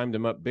 yeah, he timed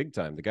him up big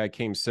time. The guy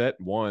came set,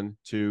 1,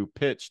 2,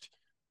 pitched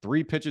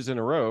 3 pitches in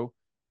a row.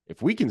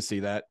 If we can see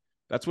that,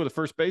 that's what a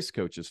first base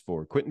coach is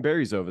for. Quentin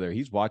Berry's over there.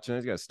 He's watching.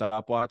 He's got a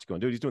stopwatch going,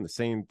 dude, he's doing the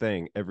same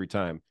thing every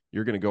time.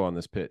 You're going to go on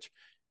this pitch.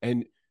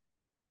 And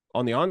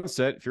on the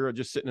onset, if you're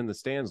just sitting in the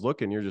stands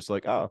looking, you're just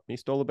like, oh, he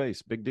stole a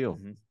base. Big deal.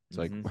 Mm-hmm. It's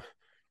like,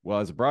 well,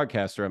 as a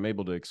broadcaster, I'm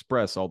able to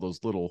express all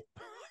those little,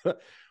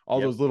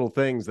 those little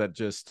things that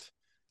just,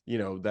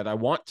 that I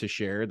want to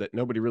share that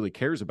nobody really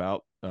cares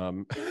about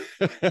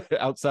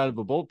outside of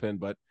a bullpen,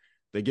 but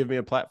they give me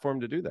a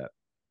platform to do that.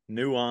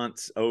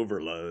 Nuance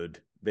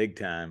overload, big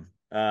time.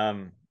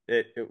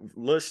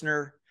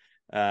 Listener,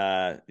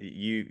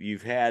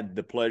 you've had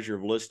the pleasure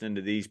of listening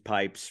to these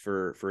pipes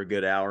for a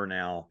good hour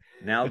now.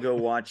 Now go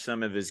watch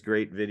some of his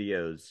great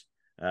videos.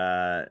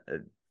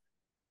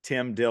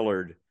 Tim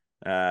Dillard,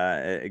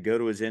 go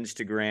to his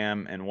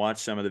Instagram and watch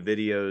some of the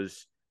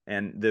videos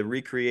and the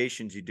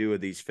recreations you do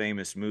of these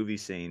famous movie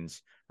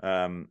scenes.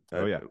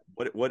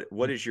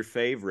 What is your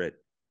favorite,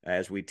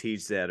 as we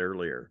teased that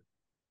earlier?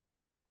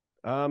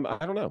 I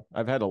don't know.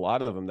 I've had a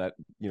lot of them that,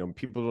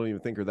 people don't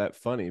even think are that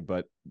funny,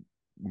 but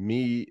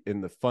me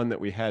and the fun that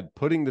we had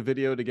putting the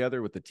video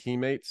together with the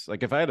teammates,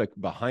 like if I had a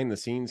behind the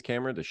scenes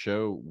camera to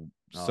show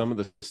some of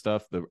the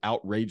stuff, the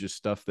outrageous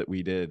stuff that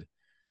we did,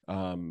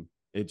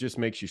 it just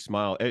makes you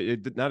smile.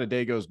 Not a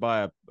day goes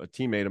by a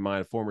teammate of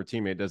mine, a former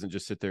teammate, doesn't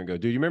just sit there and go,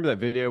 dude, you remember that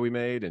video we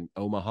made in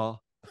Omaha?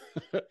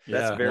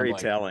 That's very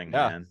telling,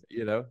 man.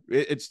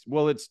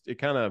 It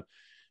kind of,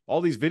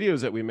 all these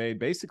videos that we made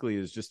basically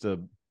is just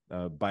a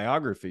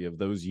biography of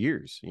those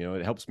years.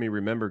 It helps me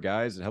remember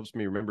guys. It helps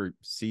me remember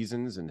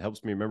seasons and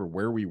helps me remember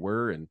where we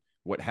were and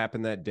what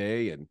happened that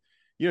day. And,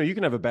 you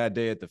can have a bad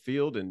day at the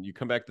field and you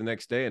come back the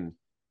next day and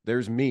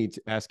there's me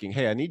asking,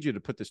 hey, I need you to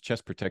put this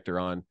chest protector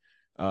on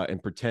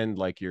and pretend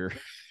like you're,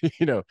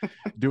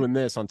 doing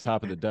this on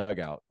top of the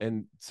dugout.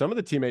 And some of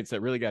the teammates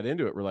that really got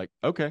into it were like,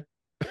 okay,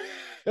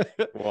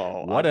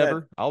 well,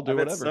 whatever, I'll do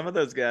whatever. Some of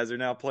those guys are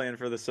now playing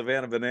for the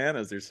Savannah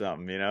Bananas or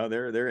something,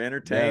 they're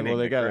entertaining. Yeah, well,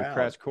 they got a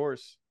crash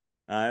course.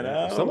 I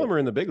know. Some of them are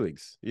in the big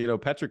leagues.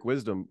 Patrick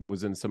Wisdom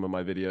was in some of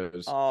my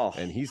videos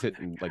and he's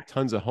hitting like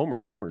tons of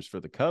homers for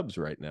the Cubs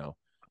right now.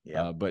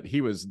 Yeah. But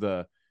he was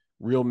the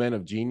real men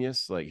of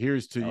genius. Like,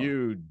 here's to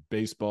you,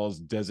 baseball's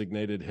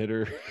designated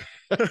hitter.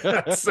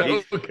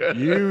 So good.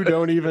 You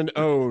don't even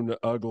own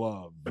a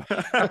glove.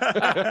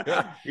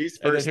 He's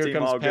first here team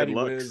comes all Patty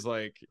good looks. Wiz,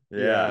 like,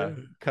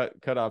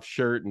 cut off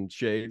shirt and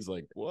shades.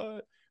 Like,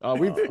 what?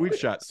 We've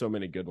shot so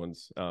many good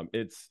ones.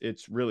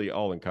 It's really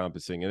all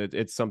encompassing, and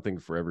it's something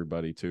for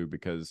everybody too,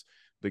 because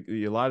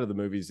a lot of the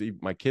movies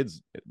my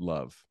kids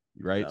love,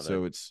 right?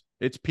 So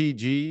it's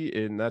PG,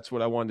 and that's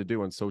what I wanted to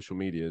do on social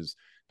media. Is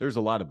there's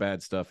a lot of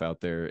bad stuff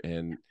out there,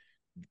 and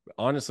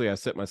honestly, I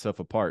set myself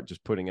apart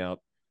just putting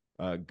out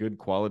good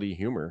quality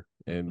humor,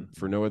 and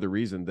for no other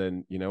reason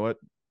than,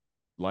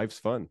 life's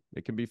fun.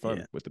 It can be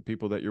fun with the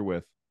people that you're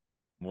with.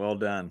 Well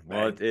done.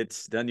 Well,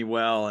 it's done you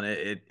well, and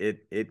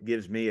it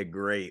gives me a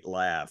great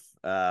laugh.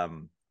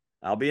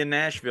 I'll be in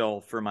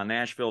Nashville for my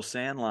Nashville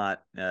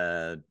Sandlot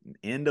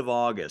end of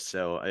August.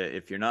 So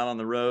if you're not on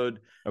the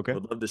road, we'd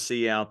love to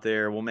see you out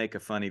there. We'll make a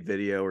funny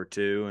video or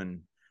two,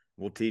 and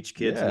we'll teach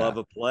kids love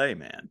of play,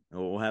 man.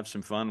 We'll have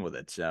some fun with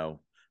it. So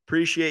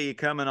appreciate you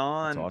coming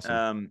on. That's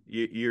awesome.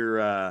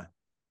 You're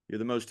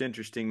the most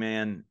interesting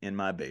man in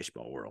my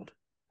baseball world.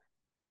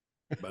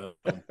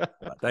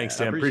 Thanks,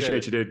 Tim.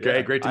 Appreciate you, dude.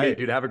 Great to meet you,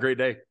 dude. Have a great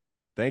day.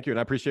 Thank you. And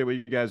I appreciate what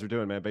you guys are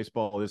doing, man.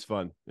 Baseball is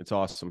fun. It's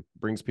awesome.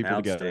 Brings people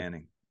together.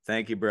 Outstanding.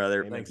 Thank you,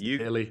 brother. Thanks,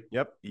 Billy.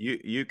 Yep.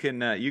 You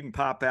can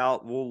pop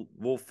out.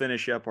 We'll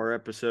finish up our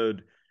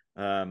episode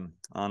on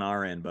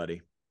our end,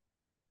 buddy.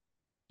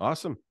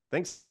 Awesome.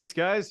 Thanks,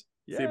 guys.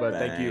 See you, bud.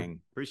 Thank you.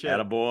 Appreciate it.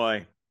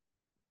 Attaboy.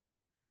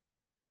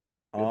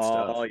 Good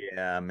stuff. Oh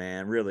yeah,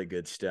 man. Really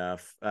good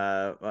stuff.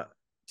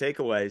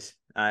 Takeaways.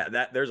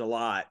 There's a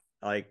lot.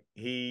 Like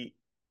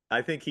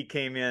I think he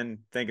came in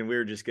thinking we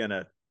were just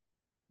gonna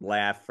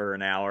laugh for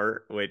an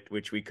hour,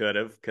 which we could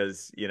have,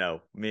 because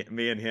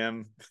me and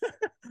him,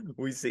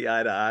 we see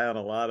eye to eye on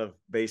a lot of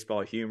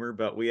baseball humor,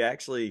 but we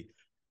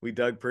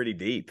dug pretty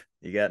deep.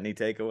 You got any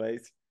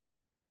takeaways?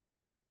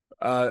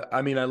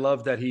 I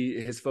love that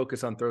his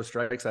focus on throw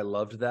strikes. I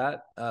loved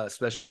that,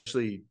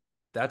 especially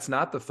that's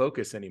not the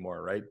focus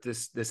anymore, right?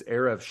 This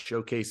era of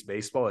showcase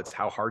baseball, it's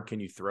how hard can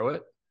you throw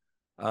it.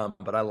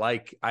 But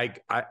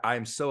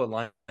I'm so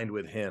aligned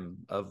with him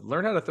of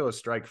learn how to throw a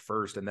strike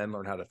first and then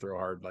learn how to throw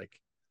hard. Like,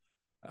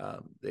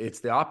 it's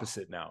the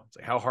opposite now. It's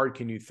like, how hard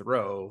can you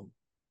throw?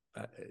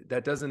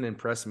 That doesn't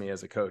impress me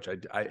as a coach.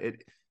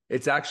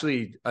 It's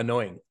actually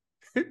annoying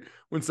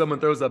when someone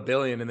throws a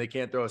billion and they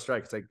can't throw a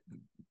strike. It's like,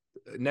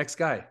 next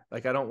guy.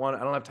 Like, I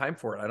don't have time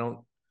for it.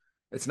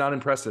 It's not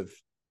impressive,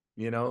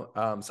 you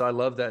know? So I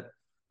love that.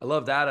 I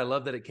love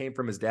that it came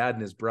from his dad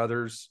and his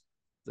brothers.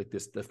 Like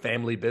the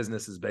family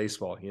business is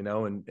baseball, you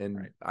know, and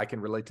right. I can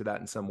relate to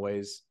that in some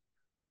ways.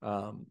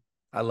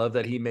 I love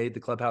that he made the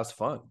clubhouse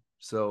fun.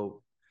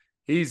 So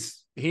he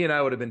and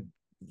I would have been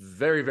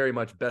very, very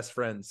much best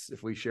friends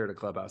if we shared a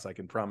clubhouse. I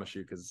can promise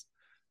you, because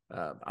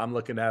I'm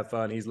looking to have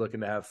fun. He's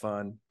looking to have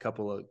fun.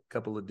 Couple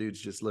of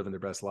dudes just living their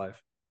best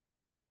life.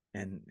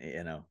 And,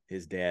 you know,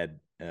 his dad,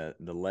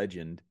 the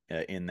legend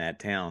in that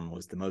town,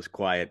 was the most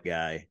quiet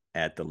guy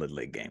at the Little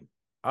League game.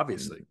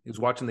 Obviously, he was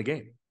watching the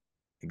game.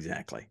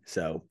 Exactly.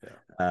 So,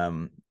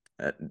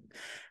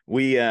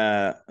 we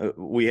had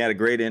a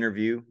great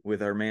interview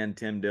with our man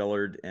Tim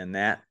Dillard, and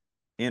that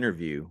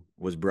interview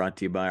was brought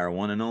to you by our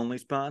one and only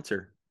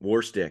sponsor,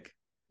 Warstick.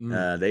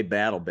 They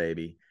battle,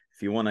 baby.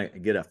 If you want to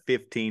get a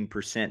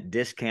 15%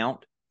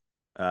 discount,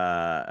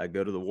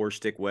 go to the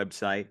Warstick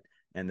website,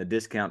 and the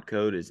discount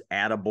code is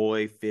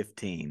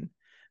Attaboy15.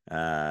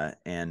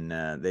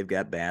 And they've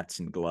got bats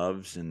and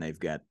gloves, and they've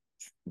got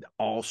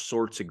all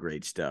sorts of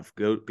great stuff.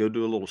 Go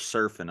do a little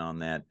surfing on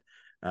that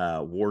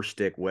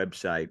Warstick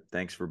website.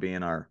 Thanks for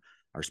being our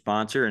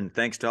sponsor, and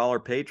thanks to all our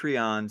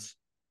Patreons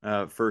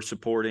for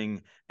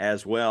supporting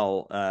as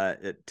well.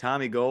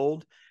 Tommy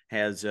Gold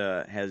has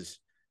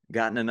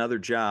gotten another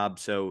job,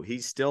 so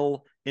he's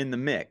still in the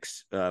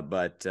mix,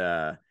 but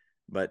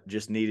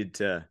just needed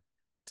to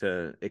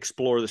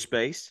explore the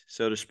space,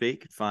 so to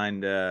speak,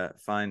 find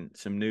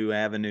some new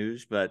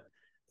avenues. But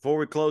before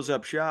we close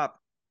up shop,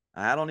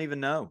 I don't even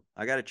know.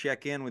 I got to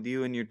check in with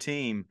you and your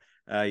team.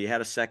 You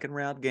had a second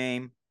round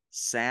game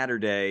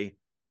Saturday.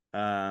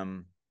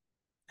 How'd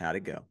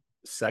it go?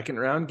 Second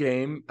round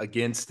game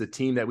against the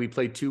team that we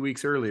played 2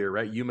 weeks earlier,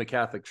 right? Yuma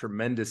Catholic,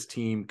 tremendous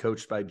team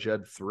coached by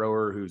Judd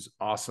Thrower, who's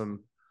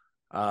awesome.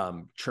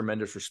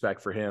 Tremendous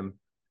respect for him.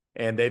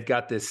 And they've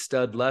got this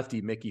stud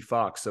lefty, Mickey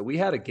Fox. So we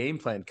had a game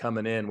plan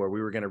coming in where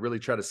we were going to really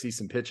try to see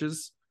some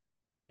pitches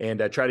and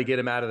try to get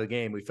him out of the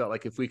game. We felt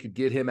like if we could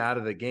get him out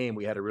of the game,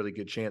 we had a really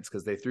good chance,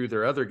 because they threw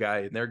their other guy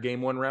in their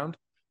game one round.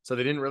 So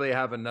they didn't really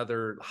have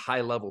another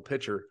high-level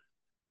pitcher.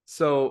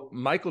 So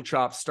Michael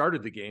Chop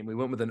started the game. We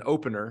went with an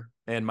opener,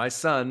 and my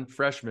son,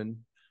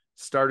 freshman,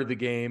 started the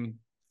game.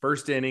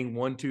 First inning,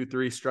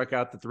 1-2-3, struck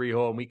out the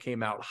 3-hole, and we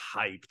came out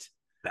hyped.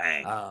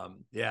 Bang.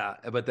 Yeah,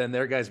 but then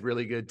their guy's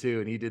really good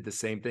too, and he did the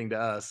same thing to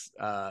us.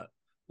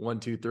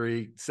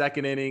 1-2-3.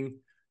 Second inning,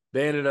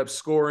 they ended up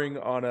scoring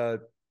on a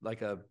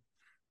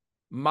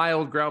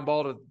mild ground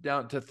ball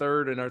down to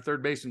third, and our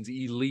third baseman's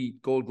elite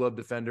Gold Glove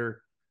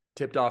defender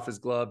tipped off his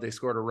glove. They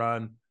scored a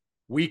run.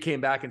 We came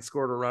back and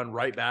scored a run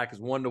right back as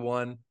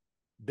 1-1.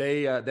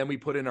 Then we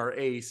put in our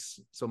ace.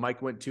 So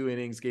Mike went 2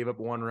 innings, gave up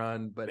 1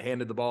 run, but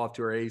handed the ball off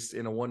to our ace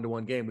in a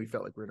 1-1 game. We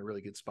felt like we're in a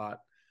really good spot.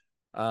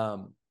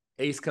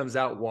 Ace comes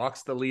out,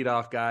 walks the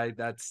leadoff guy.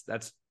 That's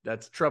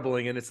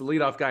troubling, and it's the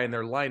leadoff guy in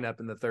their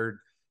lineup in the third.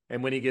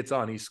 And when he gets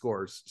on, he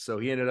scores. So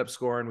he ended up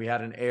scoring. We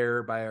had an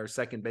error by our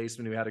second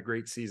baseman, who had a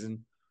great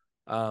season.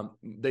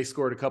 They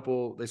scored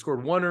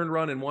 1 earned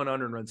run and 1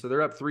 unearned run. So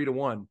they're up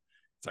 3-1.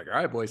 It's like, all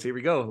right, boys, here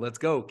we go. Let's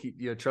go.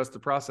 Trust the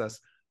process.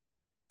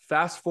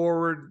 Fast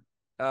forward,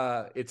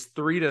 it's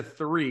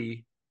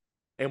 3-3,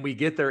 and we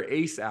get their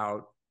ace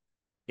out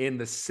in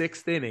the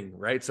 6th inning,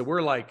 right? So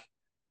we're like,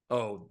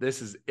 oh,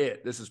 this is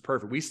it. This is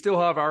perfect. We still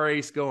have our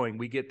ace going.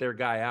 We get their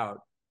guy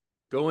out.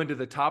 Go into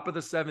the top of the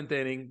 7th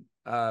inning.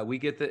 We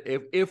get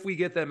if we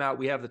get them out,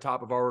 we have the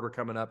top of our order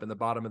coming up in the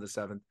bottom of the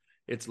 7th.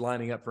 It's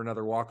lining up for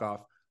another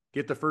walk-off.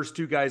 Get the first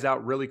 2 guys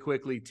out really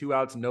quickly. 2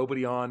 outs,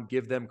 nobody on.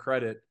 Give them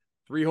credit.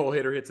 3-hole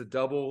hitter hits a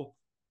double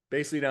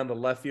basically down the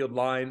left field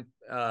line.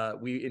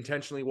 We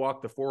intentionally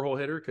walked the 4-hole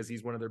hitter because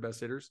he's one of their best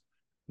hitters.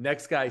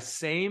 Next guy,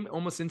 same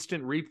almost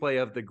instant replay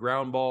of the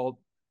ground ball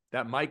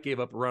that Mike gave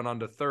up a run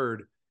onto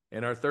third.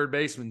 And our third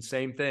baseman,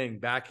 same thing,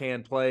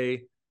 backhand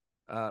play,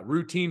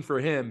 routine for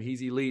him.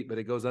 He's elite, but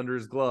it goes under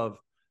his glove.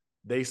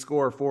 They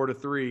score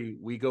 4-3.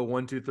 We go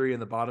 1-2-3 in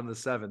the bottom of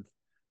the 7th.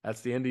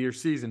 That's the end of your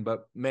season.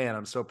 But man,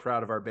 I'm so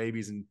proud of our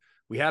babies. And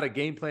we had a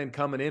game plan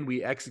coming in.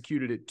 We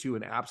executed it to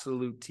an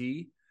absolute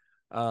T.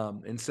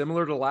 And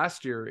similar to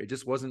last year, it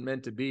just wasn't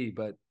meant to be.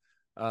 But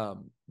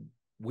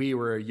we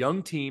were a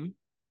young team,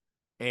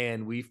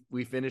 and we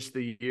finished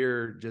the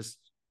year just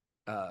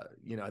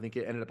I think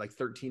it ended up like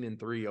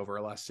 13-3 over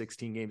our last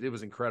 16 games. It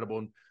was incredible.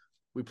 And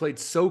we played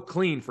so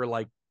clean for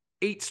like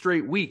 8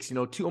 straight weeks,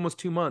 almost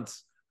 2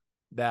 months,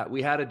 that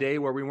we had a day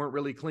where we weren't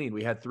really clean.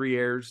 We had 3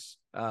 errors,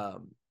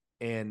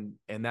 and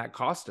that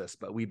cost us,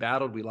 but we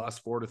battled. We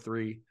lost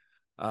 4-3.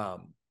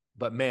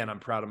 But man, I'm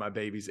proud of my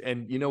babies.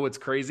 And you know what's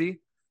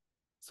crazy?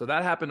 So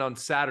that happened on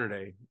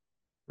Saturday,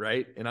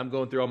 right? And I'm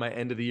going through all my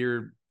end of the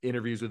year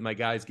interviews with my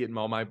guys, getting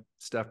all my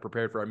stuff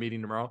prepared for our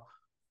meeting tomorrow.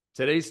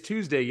 Today's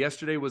Tuesday.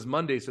 Yesterday was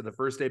Monday. So the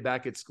first day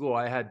back at school,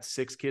 I had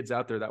 6 kids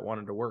out there that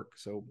wanted to work.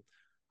 So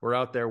we're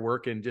out there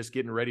working, just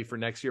getting ready for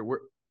next year.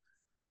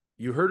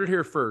 You heard it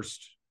here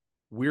first.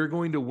 We're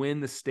going to win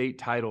the state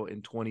title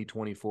in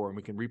 2024, and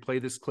we can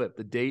replay this clip.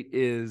 The date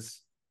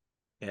is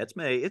it's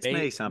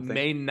May something.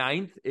 May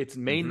 9th. It's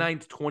May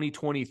 9th,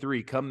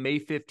 2023. Come May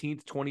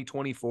 15th,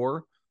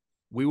 2024,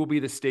 we will be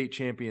the state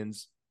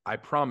champions. I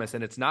promise.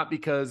 And it's not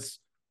because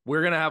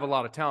we're going to have a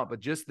lot of talent, but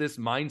just this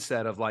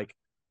mindset of like,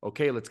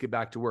 okay, let's get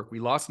back to work.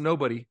 We lost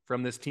nobody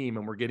from this team,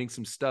 and we're getting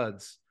some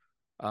studs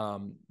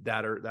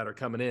that are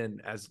coming in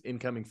as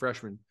incoming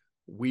freshmen.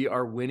 We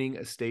are winning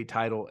a state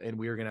title, and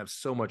we are going to have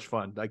so much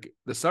fun. Like,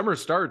 the summer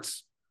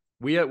starts.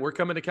 We're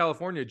coming to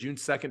California June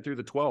 2nd through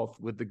the 12th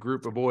with the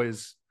group of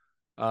boys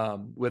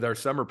with our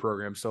summer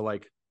program. So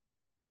like,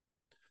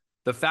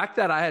 the fact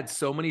that I had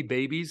so many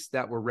babies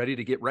that were ready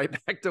to get right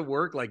back to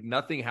work, like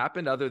nothing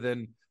happened other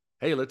than,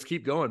 hey, let's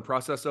keep going,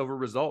 process over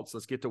results.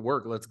 Let's get to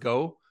work. Let's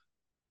go.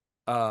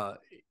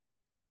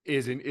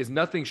 Is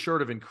nothing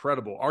short of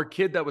incredible. Our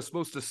kid that was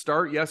supposed to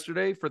start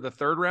yesterday for the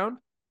 3rd round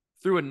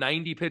threw a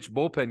 90-pitch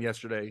bullpen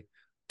yesterday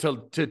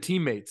to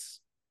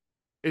teammates.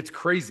 It's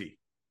crazy.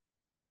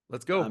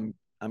 Let's go.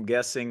 I'm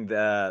guessing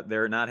that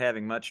they're not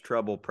having much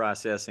trouble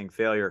processing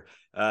failure.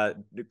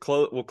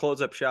 We'll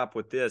close up shop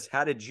with this.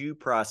 How did you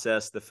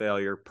process the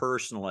failure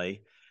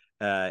personally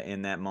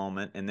in that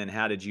moment? And then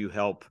how did you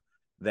help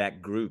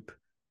that group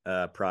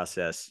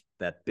process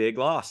that big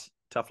loss,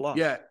 tough loss?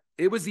 Yeah,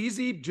 it was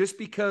easy just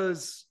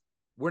because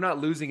we're not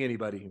losing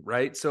anybody,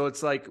 right? So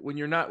it's like when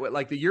you're not,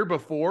 like the year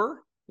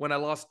before when I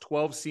lost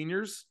 12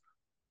 seniors,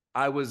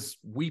 I was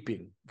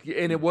weeping.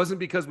 And it wasn't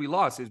because we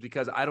lost. It was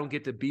because I don't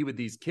get to be with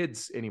these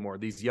kids anymore,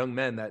 these young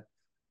men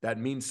that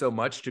mean so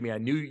much to me. I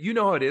knew, you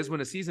know how it is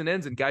when a season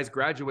ends and guys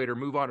graduate or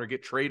move on or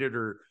get traded,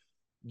 or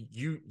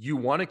you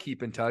want to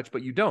keep in touch,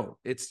 but you don't.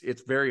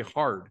 It's very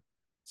hard.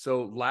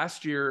 So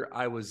last year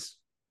I was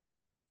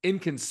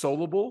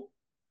inconsolable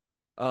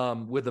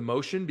with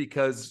emotion,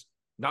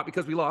 not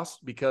because we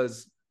lost,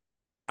 because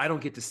I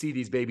don't get to see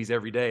these babies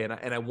every day.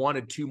 And I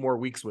wanted 2 more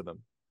weeks with them.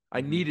 I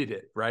needed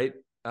it. Right.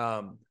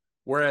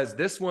 Whereas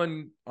this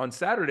one on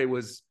Saturday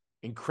was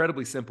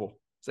incredibly simple.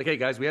 It's like, hey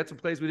guys, we had some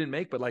plays we didn't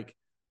make, but like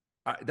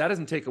that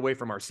doesn't take away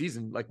from our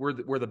season. Like we're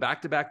the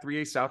back-to-back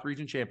 3A South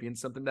Region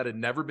champions, something that had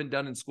never been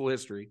done in school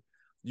history.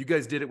 You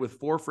guys did it with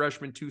 4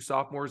 freshmen, 2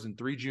 sophomores, and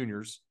 3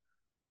 juniors.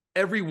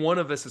 Every one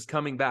of us is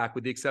coming back,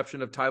 with the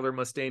exception of Tyler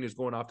Mustaine, who's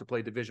going off to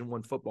play Division I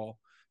football.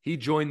 He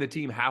joined the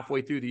team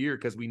halfway through the year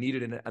because we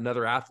needed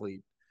another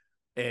athlete.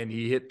 And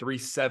he hit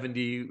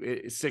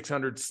 370,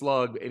 600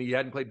 slug, and he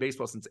hadn't played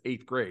baseball since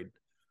 8th grade.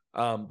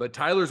 But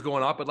Tyler's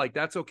going off, but like,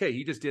 that's okay.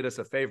 He just did us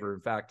a favor.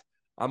 In fact,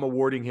 I'm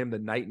awarding him the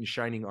Knight in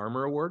Shining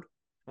Armor Award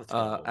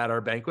at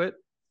our banquet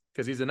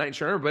because he's a Knight in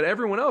Shining Armor. But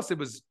everyone else, it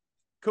was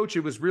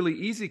really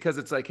easy because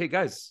it's like, hey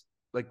guys,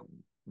 like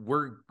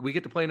we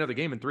get to play another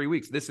game in 3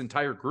 weeks, this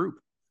entire group.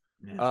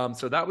 Yeah.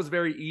 So that was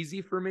very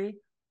easy for me.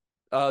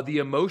 The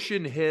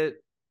emotion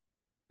hit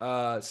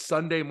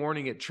Sunday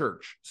morning at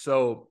church.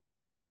 So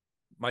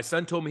my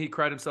son told me he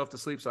cried himself to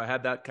sleep. So I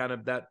had that kind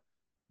of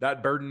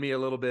that burdened me a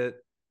little bit.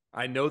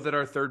 I know that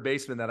our third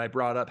baseman that I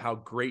brought up, how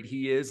great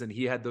he is, and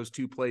he had those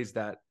 2 plays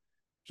that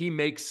he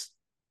makes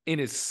in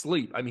his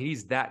sleep. I mean,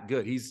 he's that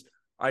good.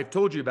 I've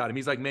told you about him.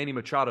 He's like Manny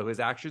Machado. His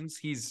actions,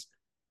 he's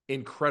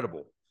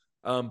incredible.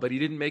 But he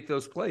didn't make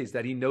those plays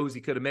that he knows he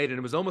could have made. And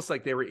it was almost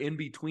like they were in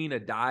between a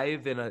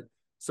dive and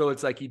so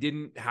it's like he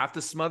didn't have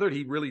to smother it.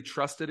 He really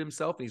trusted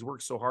himself, and he's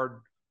worked so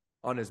hard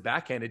on his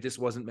backhand. It just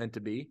wasn't meant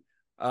to be.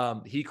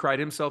 He cried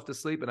himself to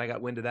sleep, and I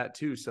got wind of that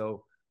too.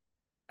 So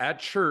at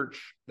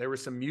church, there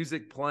was some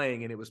music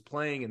playing, and it was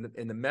playing,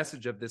 and the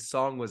message of this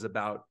song was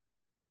about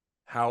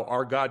how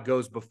our God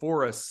goes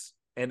before us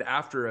and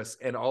after us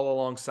and all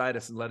alongside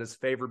us, and let his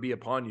favor be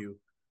upon you.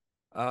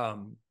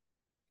 And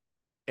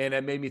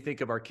it made me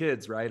think of our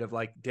kids, right? Of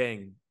like,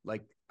 dang,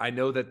 like I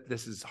know that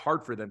this is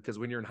hard for them because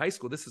when you're in high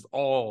school, this is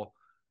all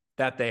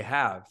that they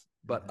have.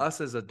 But us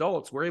as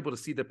adults, we're able to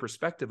see the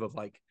perspective of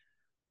like,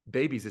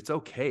 babies, it's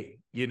okay.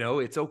 You know,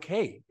 it's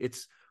okay.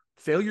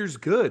 Failure's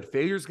good.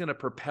 Failure's going to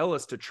propel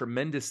us to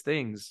tremendous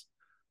things.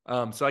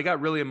 So I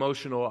got really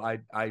emotional.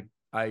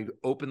 I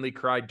openly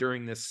cried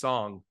during this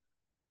song,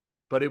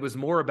 but it was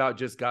more about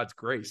just God's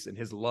grace and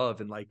his love.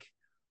 And like,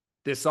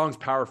 this song's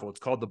powerful. It's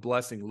called The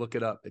Blessing. Look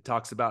it up. It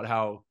talks about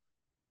how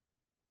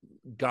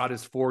God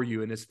is for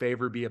you and his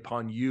favor be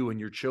upon you and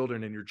your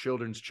children and your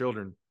children's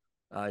children.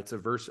 It's a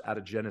verse out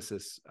of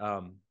Genesis.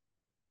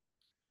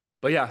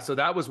 But yeah, so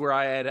that was where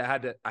I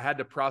had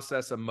to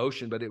process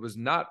emotion, but it was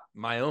not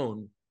my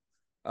own.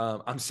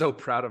 I'm so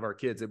proud of our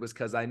kids. It was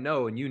because I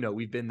know, and you know,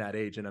 we've been that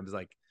age, and I was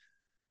like,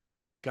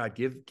 God,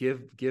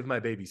 give my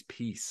babies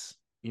peace.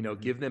 You know,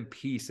 give them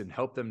peace and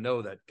help them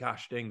know that,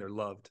 gosh dang, they're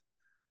loved.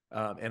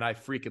 And I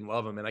freaking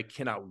love them, and I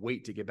cannot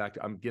wait to get back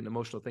to. I'm getting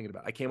emotional thinking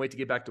about it. I can't wait to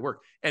get back to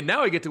work, and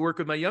now I get to work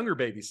with my younger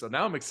babies. So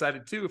now I'm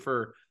excited too.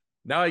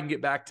 Now I can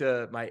get back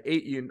to my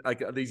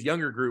these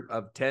younger group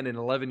of 10 and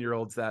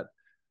 11-year-olds that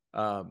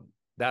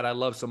that I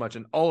love so much.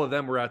 And all of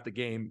them were at the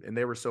game, and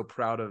they were so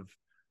proud of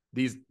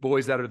these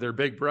boys that are their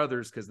big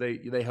brothers, because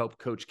they help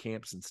coach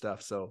camps and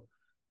stuff. So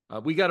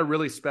we got a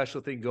really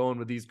special thing going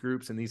with these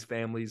groups and these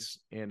families,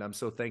 and I'm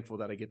so thankful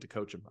that I get to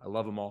coach them. I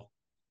love them all.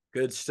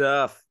 Good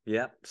stuff.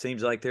 Yep.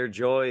 Seems like their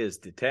joy is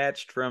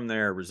detached from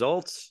their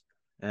results,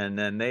 and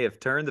then they have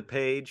turned the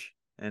page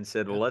and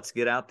said, well, let's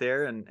get out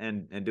there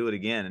and do it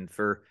again. And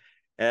for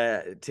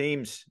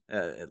teams,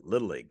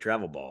 Little League,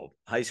 travel ball,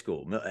 high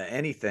school,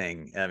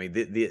 anything. I mean,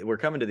 we're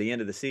coming to the end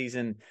of the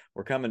season.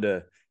 We're coming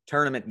to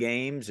tournament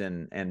games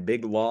and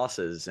big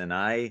losses. And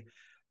I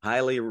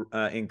highly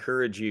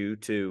encourage you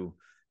to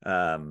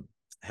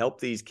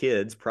help these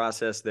kids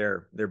process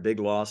their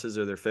big losses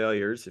or their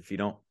failures. If you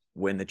don't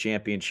win the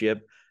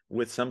championship,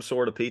 with some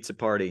sort of pizza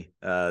party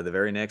the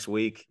very next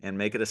week, and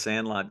make it a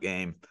Sandlot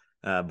game,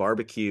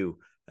 barbecue,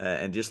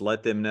 and just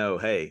let them know,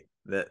 hey,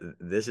 that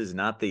this is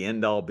not the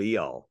end all be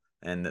all,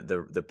 and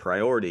the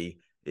priority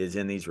is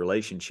in these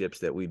relationships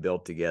that we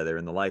built together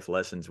and the life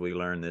lessons we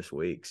learned this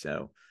week,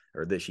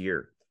 or this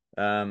year.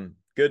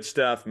 Good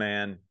stuff,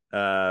 man.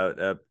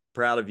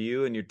 Proud of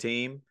you and your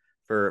team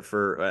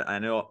for I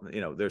know,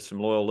 there's some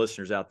loyal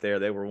listeners out there.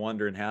 They were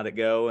wondering how'd it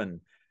go, and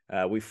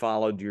we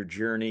followed your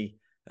journey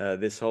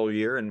this whole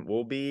year, and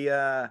we'll be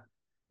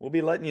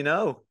letting you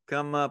know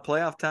come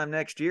playoff time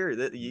next year.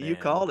 That you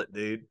called it,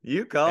 dude.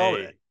 You called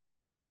it.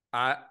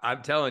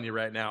 I'm telling you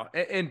right now.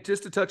 And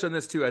just to touch on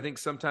this too, I think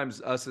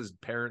sometimes us as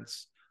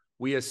parents,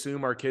 we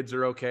assume our kids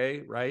are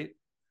okay, right?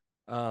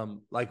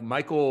 Like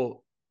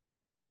Michael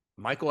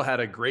had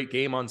a great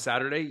game on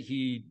Saturday.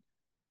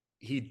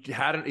 He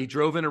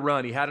drove in a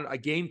run. He had a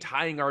game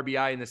tying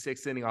RBI in the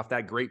 6th inning off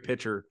that great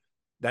pitcher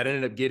that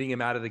ended up getting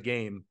him out of the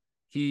game.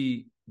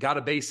 He got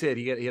a base hit.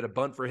 He had a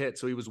bunt for hit.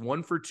 So he was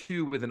 1 for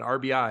 2 with an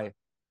RBI.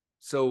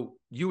 So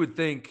you would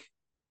think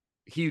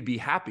he would be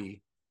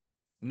happy.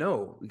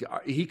 No,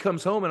 he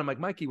comes home and I'm like,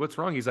 Mikey, what's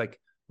wrong? He's like,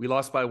 we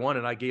lost by 1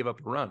 and I gave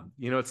up a run.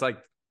 It's like,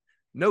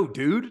 no,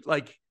 dude,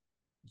 like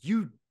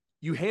you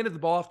handed the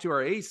ball off to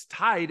our ace,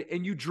 tied,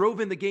 and you drove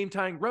in the game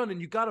tying run, and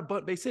you got a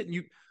bunt base hit, and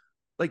you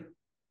like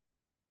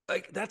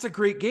that's a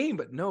great game.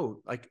 But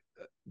no, like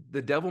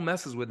the devil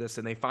messes with us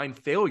and they find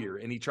failure,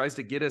 and he tries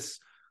to get us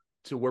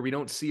to where we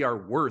don't see our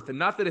worth. And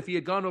not that if he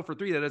had gone 0 for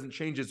 3, that doesn't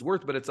change his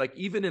worth, but it's like,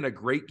 even in a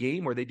great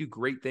game where they do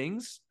great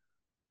things,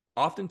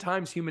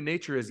 oftentimes human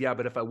nature is,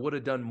 but if I would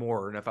have done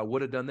more, and if I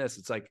would have done this,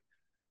 it's like,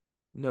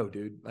 no,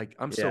 dude, like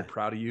I'm so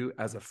proud of you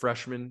as a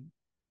freshman,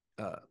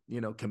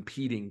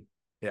 competing.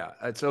 Yeah.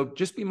 And so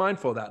just be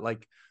mindful of that.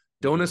 Like,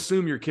 don't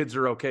assume your kids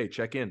are okay.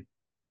 Check in.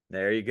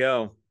 There you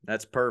go.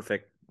 That's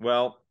perfect.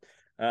 Well,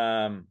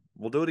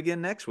 we'll do it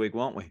again next week,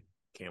 won't we?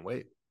 Can't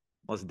wait.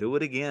 Let's do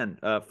it again.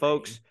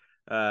 Folks,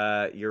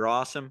 you're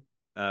awesome.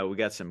 We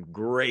got some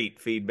great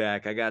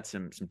feedback. I got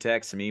some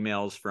texts, some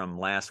emails from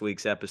last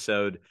week's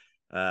episode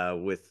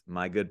with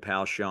my good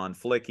pal Sean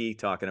Flicky,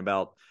 talking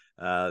about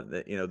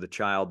the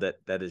child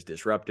that is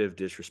disruptive,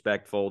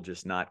 disrespectful,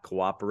 just not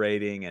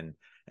cooperating, and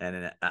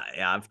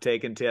I've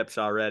taken tips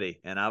already,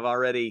 and I've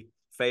already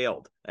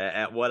failed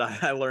at what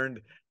I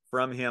learned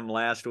from him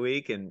last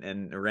week,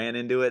 and ran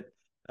into it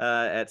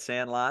at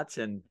Sandlots,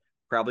 and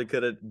probably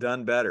could have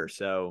done better.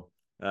 So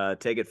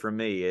take it from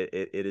me,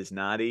 it is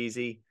not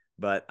easy,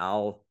 but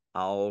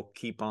I'll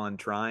keep on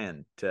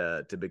trying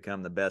to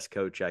become the best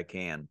coach I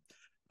can.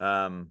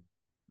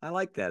 I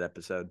like that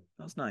episode.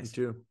 That was nice. Me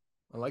too.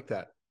 I like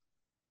that.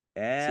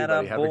 See you,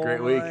 buddy. Have a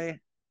great week.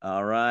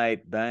 All right.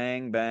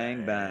 Bang,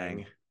 bang,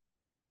 bang.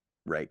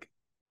 Rake.